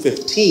you can do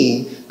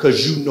 15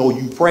 because you know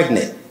you're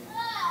pregnant.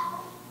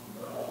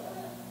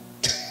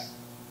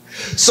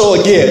 So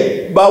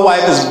again, my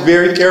wife is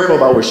very careful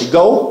about where she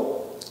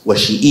go, what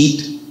she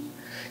eat.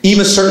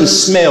 Even certain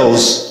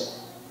smells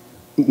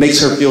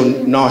makes her feel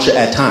nausea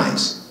at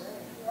times.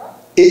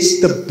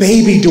 It's the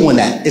baby doing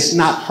that. It's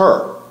not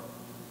her.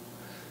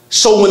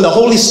 So when the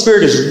Holy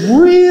Spirit is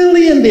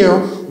really in there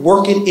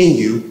working in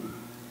you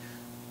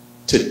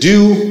to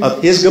do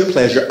of his good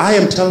pleasure, I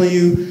am telling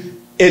you,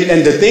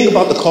 and the thing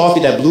about the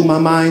coffee that blew my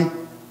mind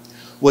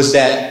was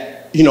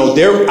that, you know,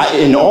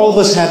 and all of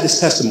us have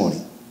this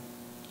testimony,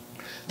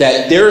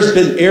 that there's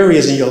been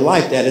areas in your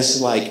life that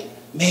it's like,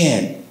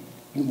 man,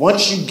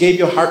 once you gave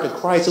your heart to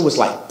Christ, it was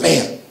like,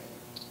 bam.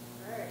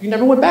 You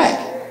never went back.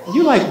 And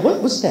you're like,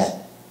 what was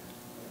that?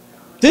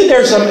 Then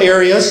there's some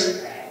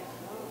areas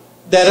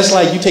that it's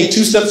like you take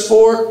 2 steps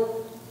forward,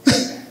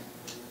 and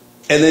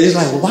then it's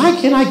like, well, why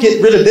can't I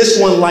get rid of this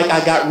one like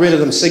I got rid of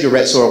them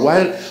cigarettes? Or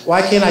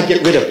why can't I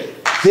get rid of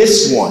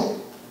this one?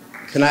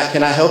 Can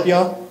I help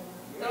y'all?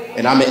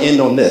 And I'm going to end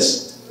on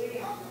this.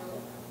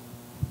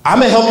 I'm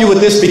going to help you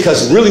with this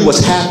because really what's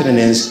happening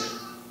is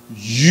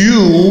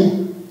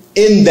you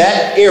in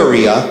that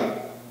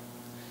area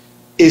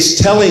is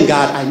telling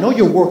God, I know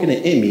you're working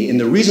it in me. And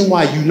the reason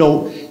why you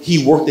know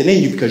he worked it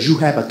in you because you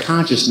have a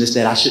consciousness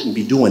that I shouldn't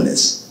be doing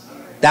this.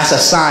 That's a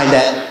sign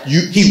that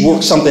he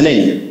worked something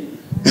in you.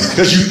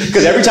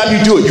 Because every time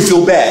you do it, you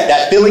feel bad.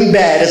 That feeling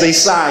bad is a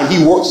sign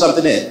he worked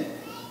something in.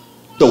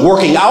 The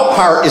working out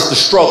part is the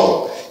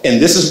struggle.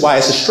 And this is why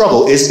it's a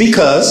struggle. It's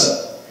because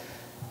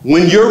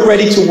when you're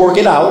ready to work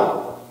it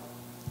out,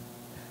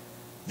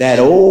 that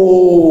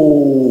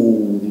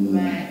old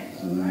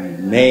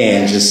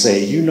man just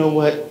say, you know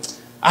what?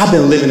 I've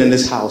been living in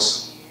this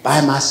house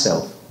by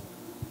myself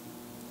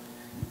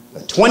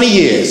for 20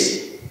 years.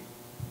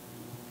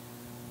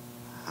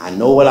 I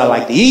know what I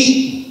like to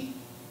eat.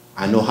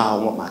 I know how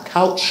I want my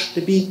couch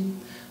to be.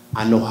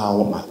 I know how I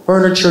want my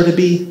furniture to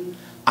be.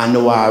 I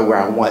know where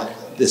I want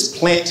this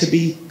plant to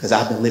be because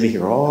I've been living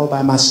here all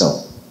by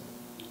myself.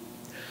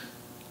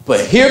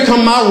 But here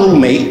come my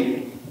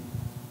roommate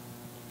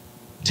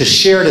to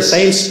share the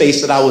same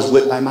space that I was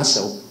with by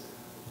myself.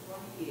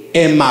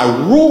 And my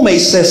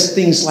roommate says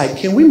things like,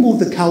 can we move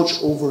the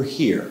couch over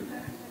here?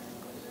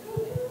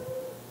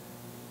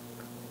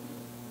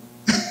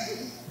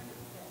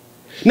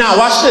 Now,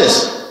 watch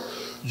this.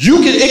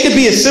 It could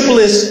be as simple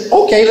as,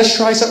 okay, let's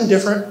try something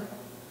different.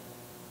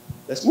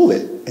 Let's move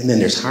it. And then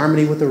there's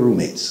harmony with the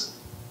roommates.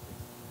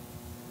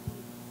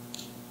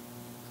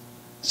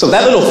 So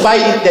that little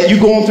fight that you're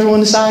going through on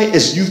the side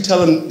is you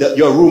telling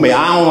your roommate,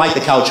 I don't like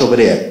the couch over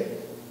there.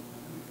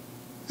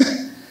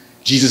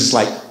 Jesus is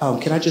like,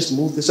 can I just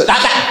move this?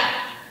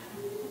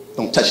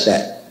 Don't touch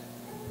that.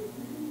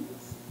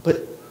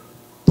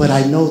 But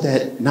I know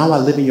that now I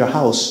live in your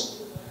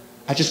house.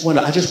 I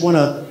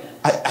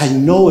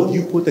know if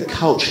you put the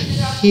couch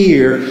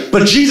here,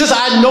 but Jesus,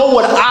 I know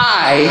what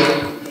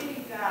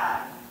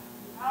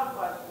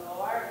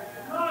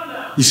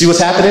you see what's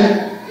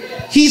happening?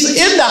 He's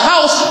in the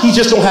house, he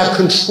just don't have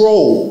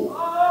control.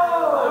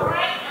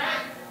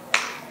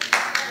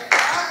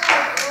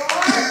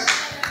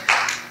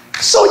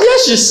 So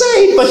yes, you're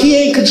saved, but he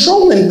ain't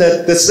controlling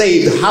the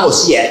saved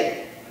house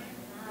yet.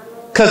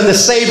 Because the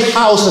saved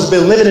house has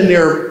been living in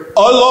there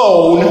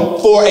alone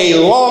for a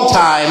long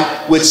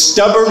time with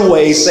stubborn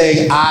ways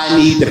saying, I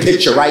need the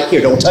picture right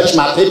here. Don't touch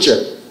my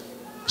picture.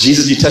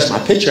 Jesus, you touch my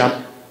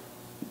picture.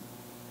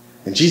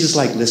 And Jesus is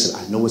like, listen,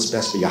 I know what's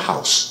best for your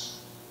house.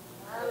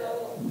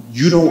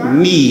 You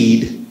don't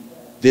need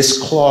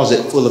this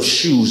closet full of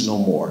shoes no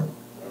more.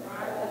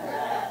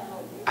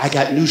 I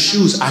got new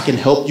shoes I can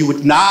help you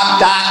with.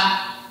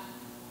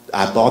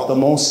 I bought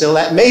them on sale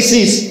at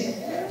Macy's.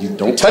 You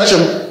don't touch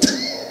them.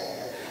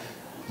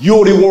 You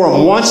only wore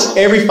them once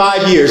every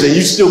 5 years and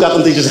you still got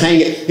them things just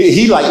hanging.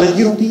 He like,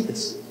 you don't need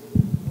this.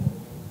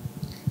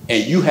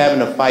 And you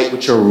having a fight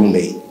with your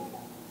roommate.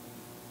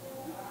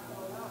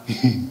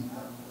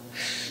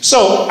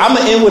 So I'm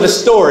going to end with a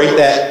story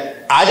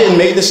that I didn't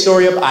make this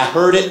story up. I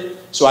heard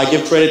it So I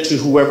give credit to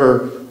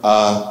whoever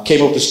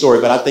came up with the story,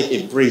 but I think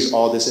it brings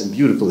all this in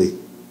beautifully.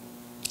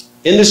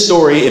 In this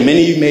story, and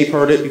many of you may have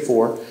heard it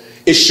before,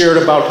 it's shared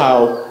about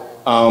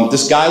how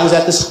this guy was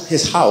at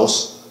his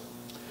house,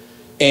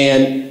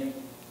 and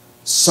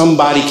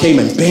somebody came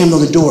and bammed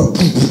on the door.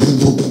 Boom, boom, boom,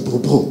 boom, boom,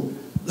 boom, boom.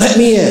 Let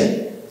me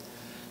in.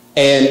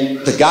 And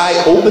the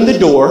guy opened the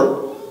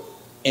door,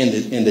 and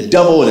the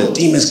devil and the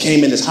demons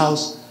came in his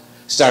house,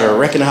 started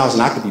wrecking the house,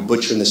 and I could be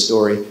butchering the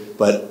story,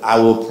 but I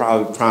will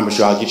probably promise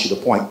you I'll get you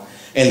the point.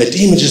 And the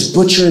demons just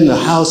butchering the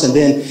house, and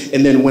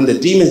then when the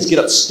demons get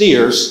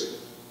upstairs,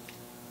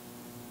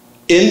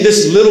 in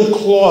this little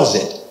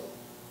closet,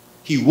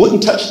 he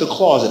wouldn't touch the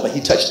closet, but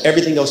he touched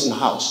everything else in the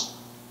house.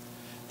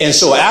 And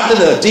so after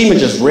the demon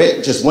just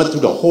went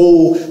through the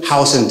whole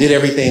house and did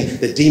everything,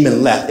 the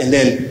demon left. And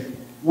then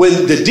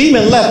when the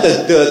demon left,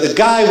 the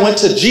guy went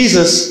to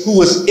Jesus, who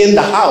was in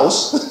the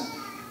house.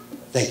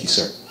 Thank you,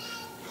 sir.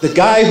 The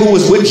guy who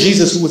was with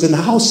Jesus, who was in the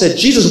house, said,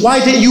 Jesus,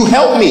 why didn't you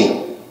help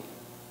me?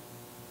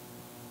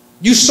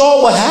 You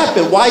saw what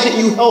happened. Why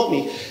didn't you help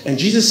me? And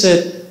Jesus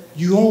said,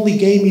 you only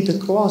gave me the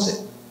closet.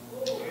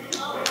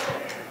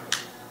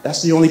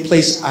 That's the only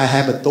place I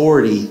have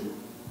authority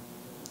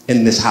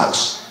in this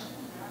house.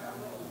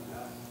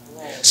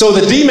 So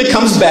the demon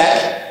comes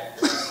back.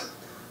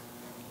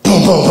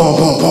 Boom, boom, boom,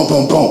 boom, boom,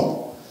 boom,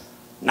 boom.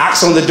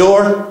 Knocks on the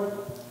door.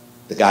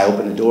 The guy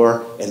opened the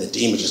door, and the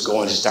demon just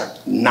go and just start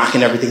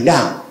knocking everything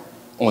down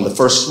on the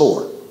first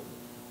floor.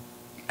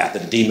 After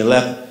the demon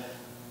left,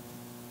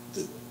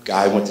 the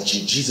guy went to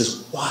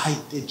Jesus, why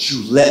did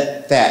you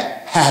let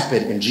that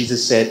happen? And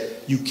Jesus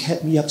said, you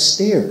kept me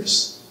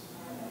upstairs.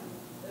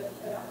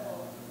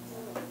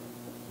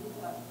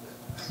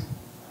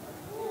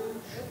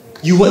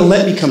 You wouldn't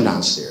let me come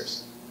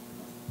downstairs.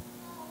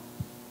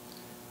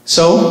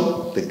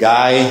 So the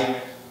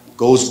guy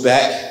goes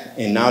back,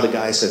 and now the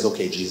guy says,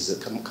 okay,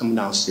 Jesus, come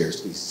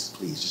downstairs, please.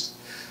 Just,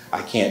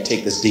 I can't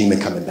take this demon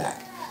coming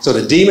back. So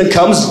the demon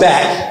comes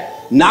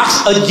back,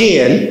 knocks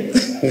again,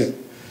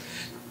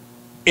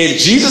 and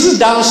Jesus is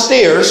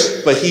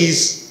downstairs, but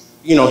he's,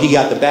 he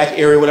got the back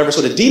area, whatever.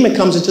 So the demon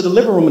comes into the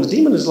living room, and the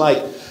demon is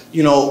like,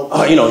 he's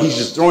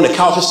just throwing the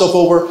couch and stuff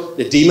over.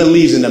 The demon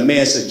leaves, and the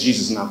man says,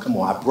 Jesus, now come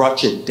on, I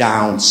brought you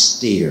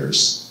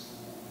downstairs.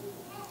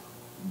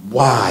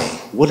 Why?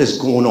 What is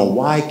going on?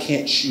 Why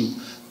can't you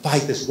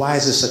fight this? Why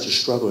is this such a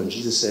struggle? And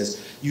Jesus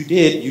says, you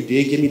did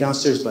get me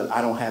downstairs, but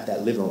I don't have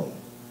that living room.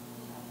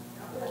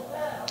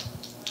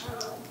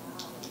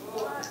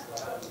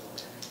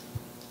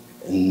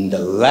 And the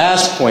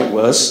last point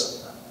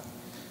was,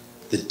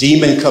 the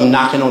demon come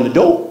knocking on the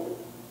door.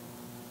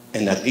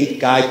 And I think the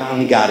guy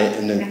finally got it.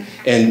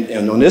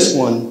 And on this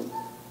one,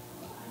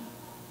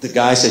 the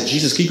guy said,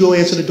 Jesus, can you go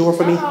answer the door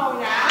for me?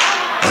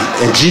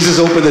 And Jesus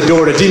opened the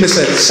door. The demon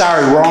said,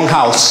 sorry, wrong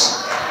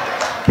house.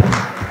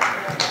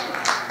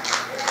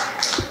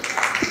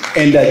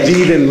 And the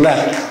demon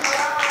left.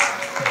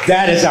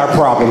 That is our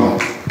problem.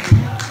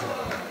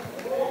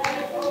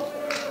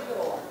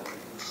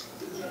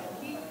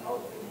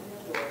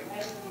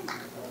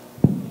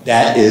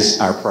 That is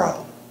our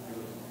problem.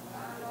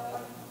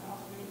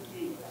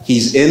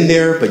 He's in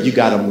there, but you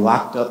got him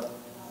locked up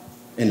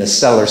in a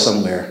cellar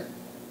somewhere,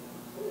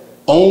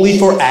 only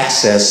for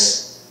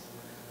access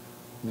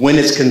when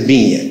it's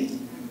convenient.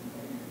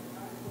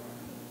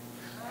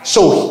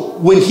 So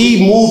when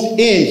he moved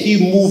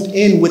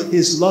in with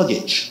his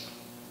luggage.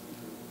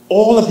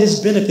 All of his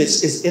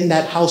benefits is in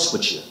that house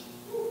with you.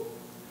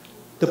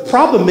 The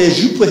problem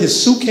is you put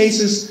his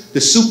suitcases,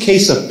 the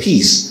suitcase of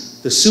peace,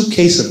 the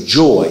suitcase of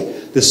joy,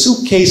 the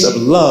suitcase of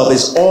love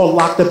is all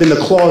locked up in the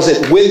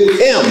closet with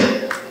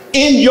him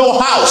in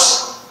your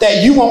house,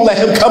 that you won't let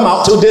him come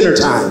out till dinner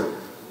time.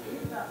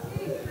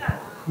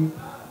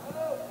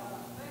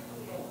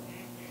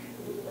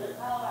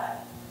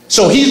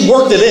 So he's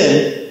worked it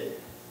in,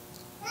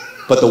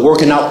 but the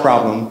working out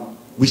problem,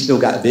 we still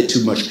got a bit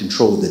too much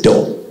control of the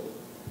door.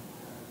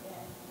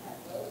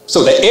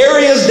 So the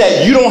areas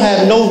that you don't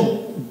have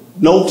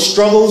no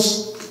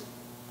struggles,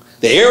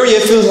 the area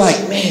feels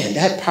like, man,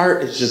 that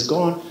part is just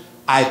gone.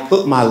 I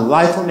put my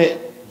life on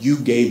it. You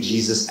gave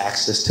Jesus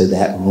access to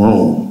that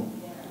room.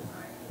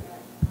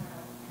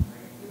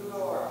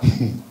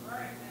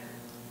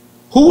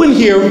 Who in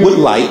here would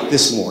like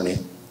this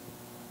morning?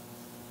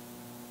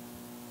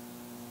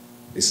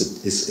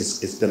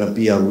 It's going to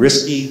be a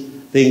risky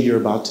thing you're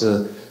about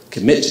to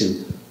commit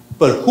to.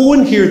 But who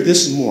in here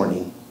this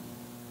morning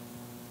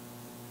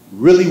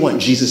really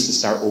want Jesus to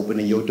start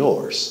opening your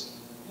doors?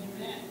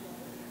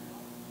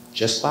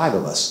 Just 5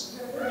 of us.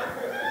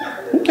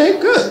 Okay,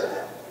 good.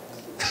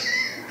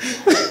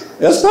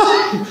 That's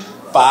fine.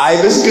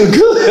 5 is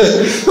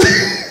good.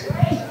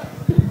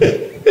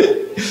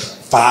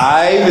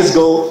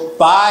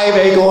 5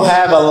 ain't gonna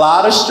have a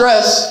lot of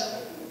stress.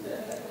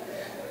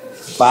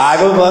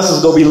 5 of us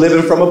is gonna be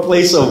living from a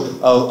place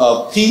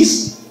of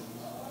peace.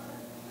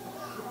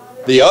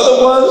 The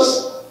other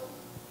ones,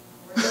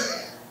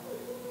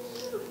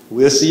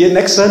 we'll see you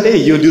next Sunday.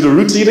 You'll do the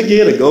routine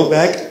again and go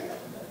back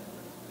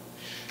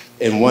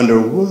and wonder,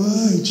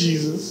 why,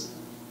 Jesus?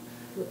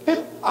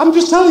 I'm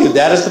just telling you,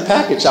 that is the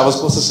package I was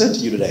supposed to send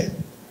to you today.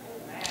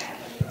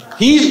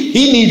 He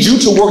needs you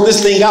to work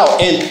this thing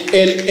out. And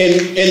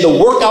the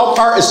workout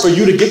part is for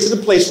you to get to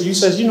the place where you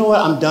says, you know what,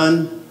 I'm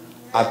done.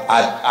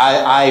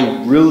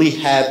 I really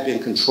have been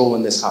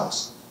controlling this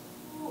house.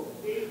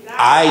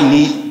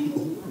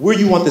 Where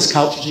do you want this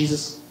couch,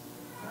 Jesus?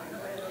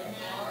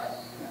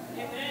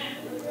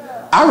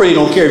 I really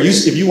don't care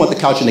if you want the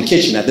couch in the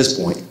kitchen at this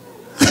point.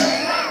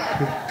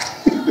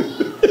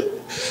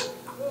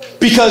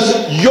 Because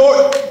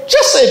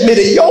just admit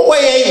it, your way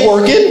ain't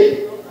working.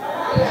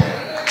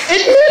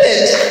 Admit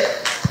it.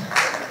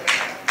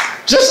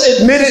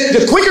 Just admit it.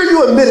 The quicker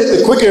you admit it,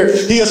 the quicker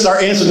he'll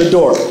start answering the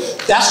door.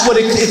 That's what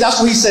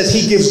he says.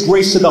 He gives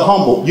grace to the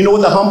humble. You know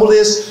what the humble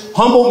is?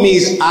 Humble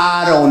means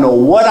I don't know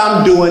what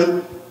I'm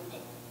doing.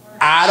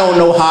 I don't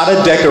know how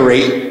to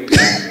decorate.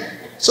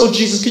 So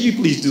Jesus, can you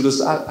please do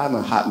this? I'm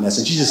a hot mess.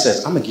 And Jesus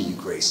says, I'm going to give you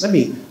grace.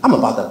 I'm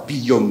about to be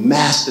your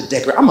master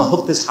decorator. I'm going to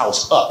hook this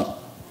house up.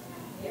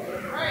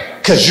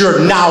 Because you're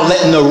now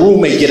letting the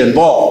roommate get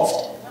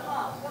involved.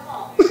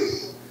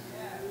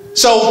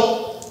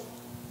 So,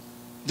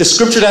 the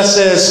scripture that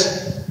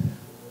says,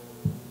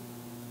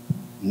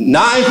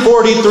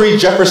 943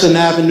 Jefferson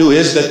Avenue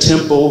is the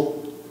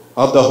temple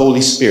of the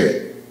Holy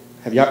Spirit.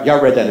 Have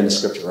y'all read that in the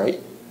scripture, right?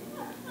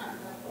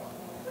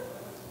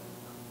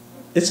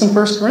 It's in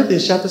 1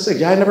 Corinthians chapter 6.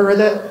 Y'all never read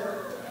that?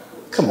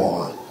 Come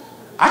on.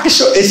 I can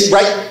show, it's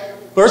right.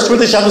 1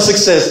 Corinthians chapter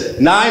 6 says,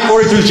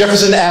 943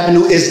 Jefferson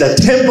Avenue is the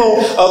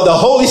temple of the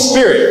Holy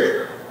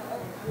Spirit.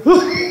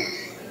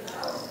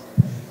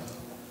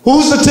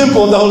 Who's the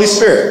temple of the Holy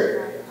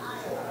Spirit?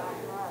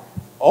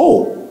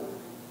 Oh.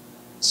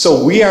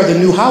 So we are the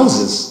new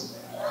houses.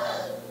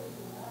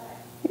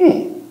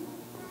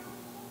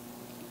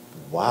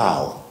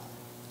 Wow.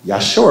 Y'all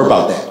sure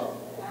about that?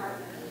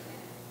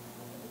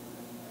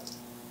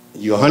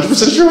 You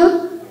 100%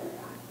 sure?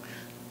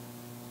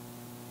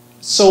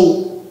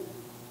 So,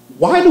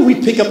 why do we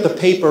pick up the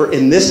paper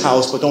in this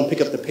house but don't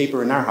pick up the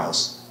paper in our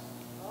house?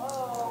 Come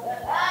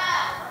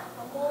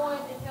on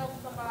and help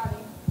somebody.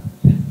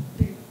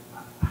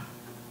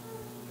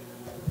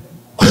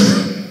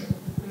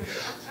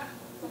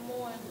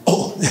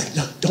 Oh,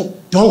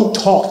 don't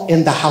talk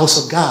in the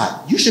house of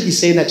God. You should be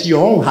saying that to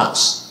your own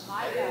house.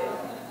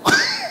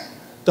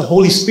 The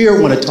Holy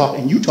Spirit want to talk,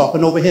 and you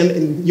talking over him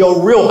in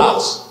your real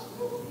house.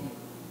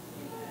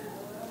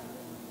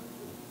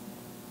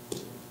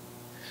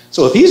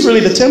 So if he's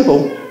really the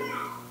temple,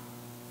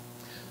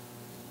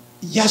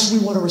 yes, we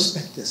want to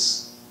respect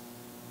this.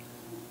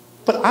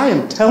 But I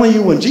am telling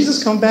you, when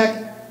Jesus comes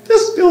back,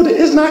 this building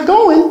is not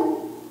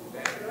going.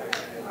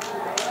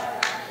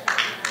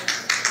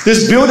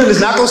 This building is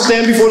not going to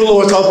stand before the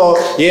Lord and talk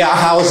about, yeah, our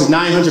house is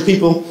 900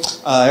 people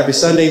every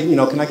Sunday. You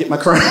know, can I get my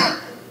crown?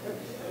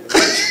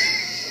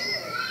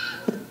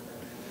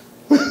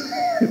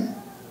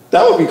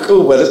 That would be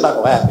cool, but it's not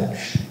going to happen.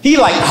 He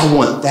like, I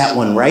want that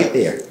one right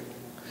there.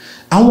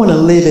 I want to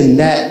live in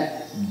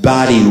that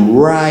body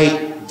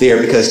right there,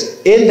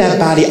 because in that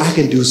body, I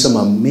can do some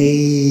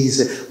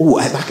amazing,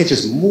 if I could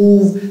just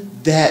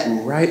move that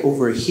right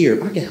over here,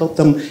 if I can help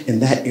them in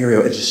that area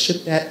and just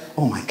shift that,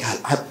 oh my God,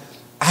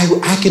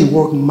 I can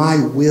work my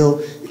will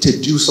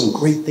to do some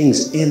great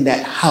things in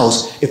that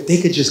house. If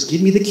they could just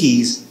give me the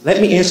keys,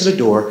 let me answer the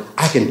door,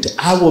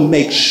 I will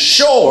make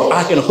sure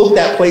I can hook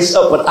that place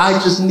up, but I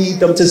just need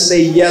them to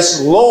say,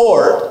 yes,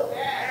 Lord.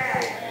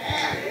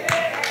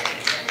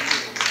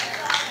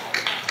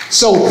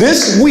 So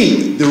this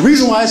week, the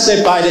reason why I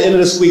said by the end of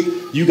this week,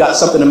 you got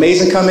something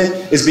amazing coming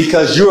is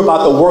because you're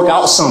about to work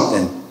out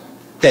something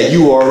that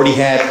you already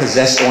had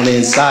possessed on the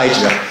inside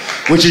you,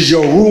 which is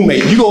your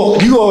roommate. You go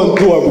do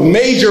a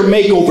major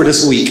makeover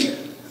this week.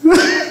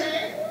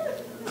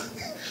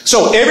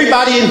 So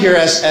everybody in here,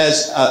 as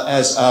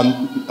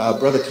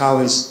Brother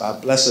Collins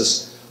bless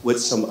us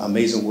with some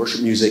amazing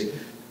worship music,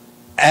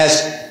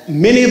 as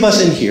many of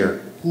us in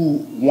here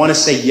who want to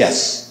say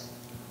yes,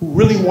 who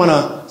really want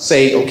to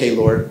say, okay,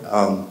 Lord,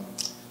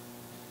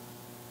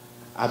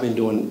 I've been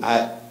doing,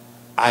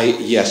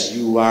 yes,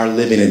 you are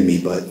living in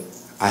me, but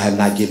I have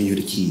not given you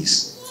the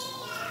keys.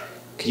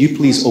 Can you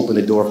please open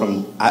the door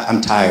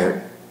I'm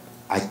tired.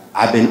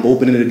 I've been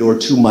opening the door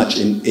too much,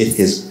 and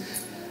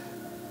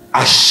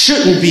I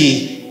shouldn't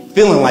be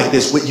feeling like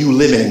this with you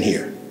living in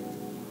here.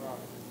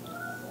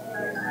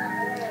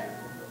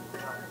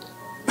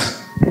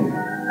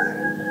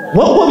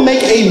 What would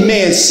make a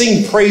man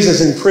sing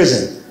praises in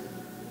prison?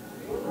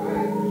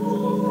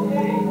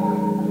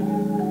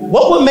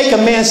 What would make a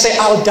man say,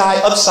 I'll die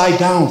upside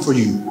down for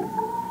you?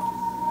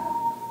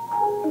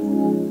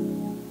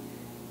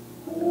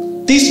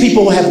 These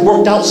people have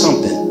worked out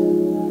something.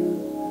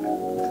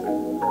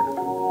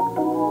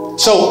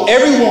 So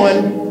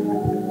everyone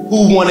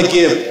who want to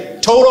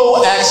give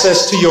total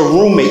access to your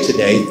roommate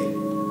today,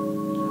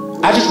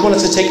 I just wanted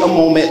to take a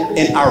moment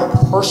in our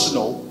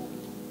personal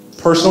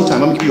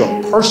time. I'm going to give you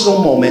a personal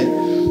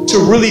moment to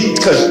really,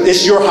 because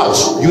it's your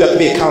house. You have to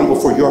be accountable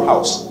for your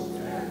house.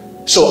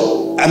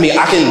 So, I mean,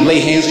 I can lay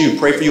hands on you,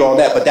 pray for you, all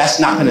that, but that's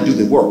not going to do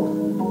the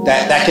work.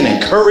 that can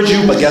encourage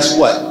you, but guess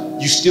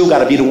what? You still got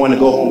to be the one to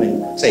go home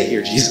and say,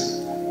 here, Jesus.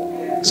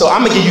 So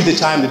I'm going to give you the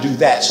time to do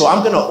that. So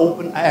I'm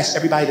going to ask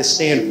everybody to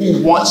stand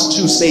who wants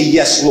to say,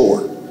 yes,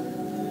 Lord.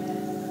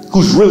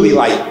 Who's really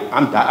like,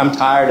 I'm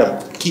tired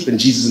of keeping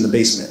Jesus in the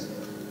basement.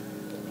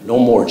 No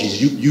more,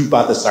 Jesus. You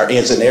about to start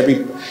answering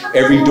every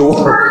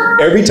door.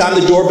 Every time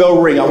the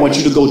doorbell ring, I want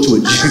you to go to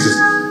it, Jesus.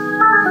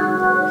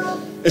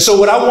 And so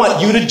what I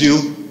want you to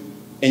do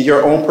in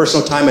your own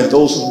personal time, and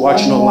those who are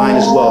watching online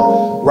as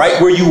well,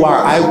 right where you are,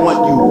 I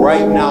want you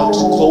right now to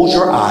close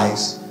your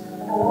eyes,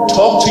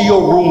 talk to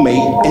your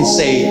roommate and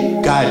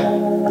say,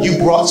 God, you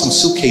brought some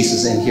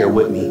suitcases in here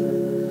with me.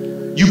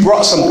 You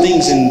brought some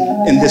things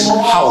in this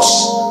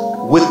house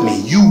with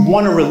me. You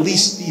want to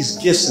release these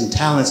gifts and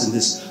talents and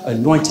this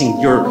anointing,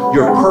 your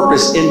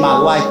purpose in my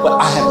life, but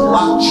I have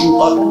locked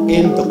you up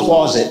in the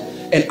closet.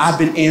 And I've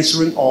been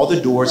answering all the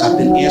doors. I've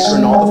been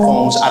answering all the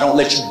phones. I don't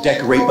let you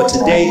decorate, but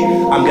today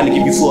I'm going to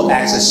give you full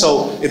access.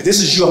 So if this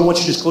is you, I want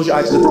you to just close your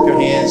eyes, lift up your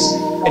hands,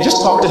 and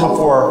just talk to him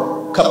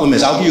for a couple of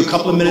minutes. I'll give you a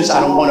couple of minutes.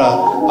 I don't want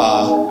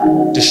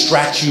to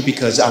distract you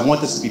because I want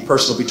this to be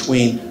personal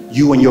between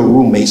you and your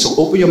roommate. So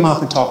open your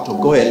mouth and talk to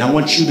him. Go ahead. And I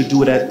want you to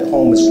do it at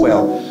home as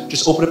well.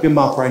 Just open up your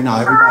mouth right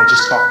now. Everybody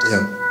just talk to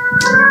him.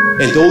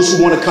 And those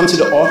who want to come to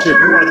the altar, if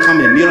you want to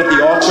come and kneel at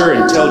the altar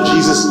and tell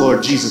Jesus,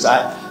 Lord Jesus,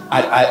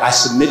 I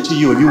submit to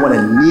you. If you want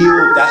to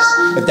kneel,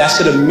 if that's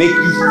going to make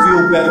you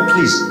feel better,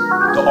 please,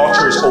 the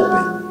altar is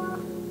open.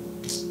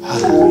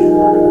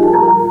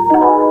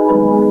 Hallelujah.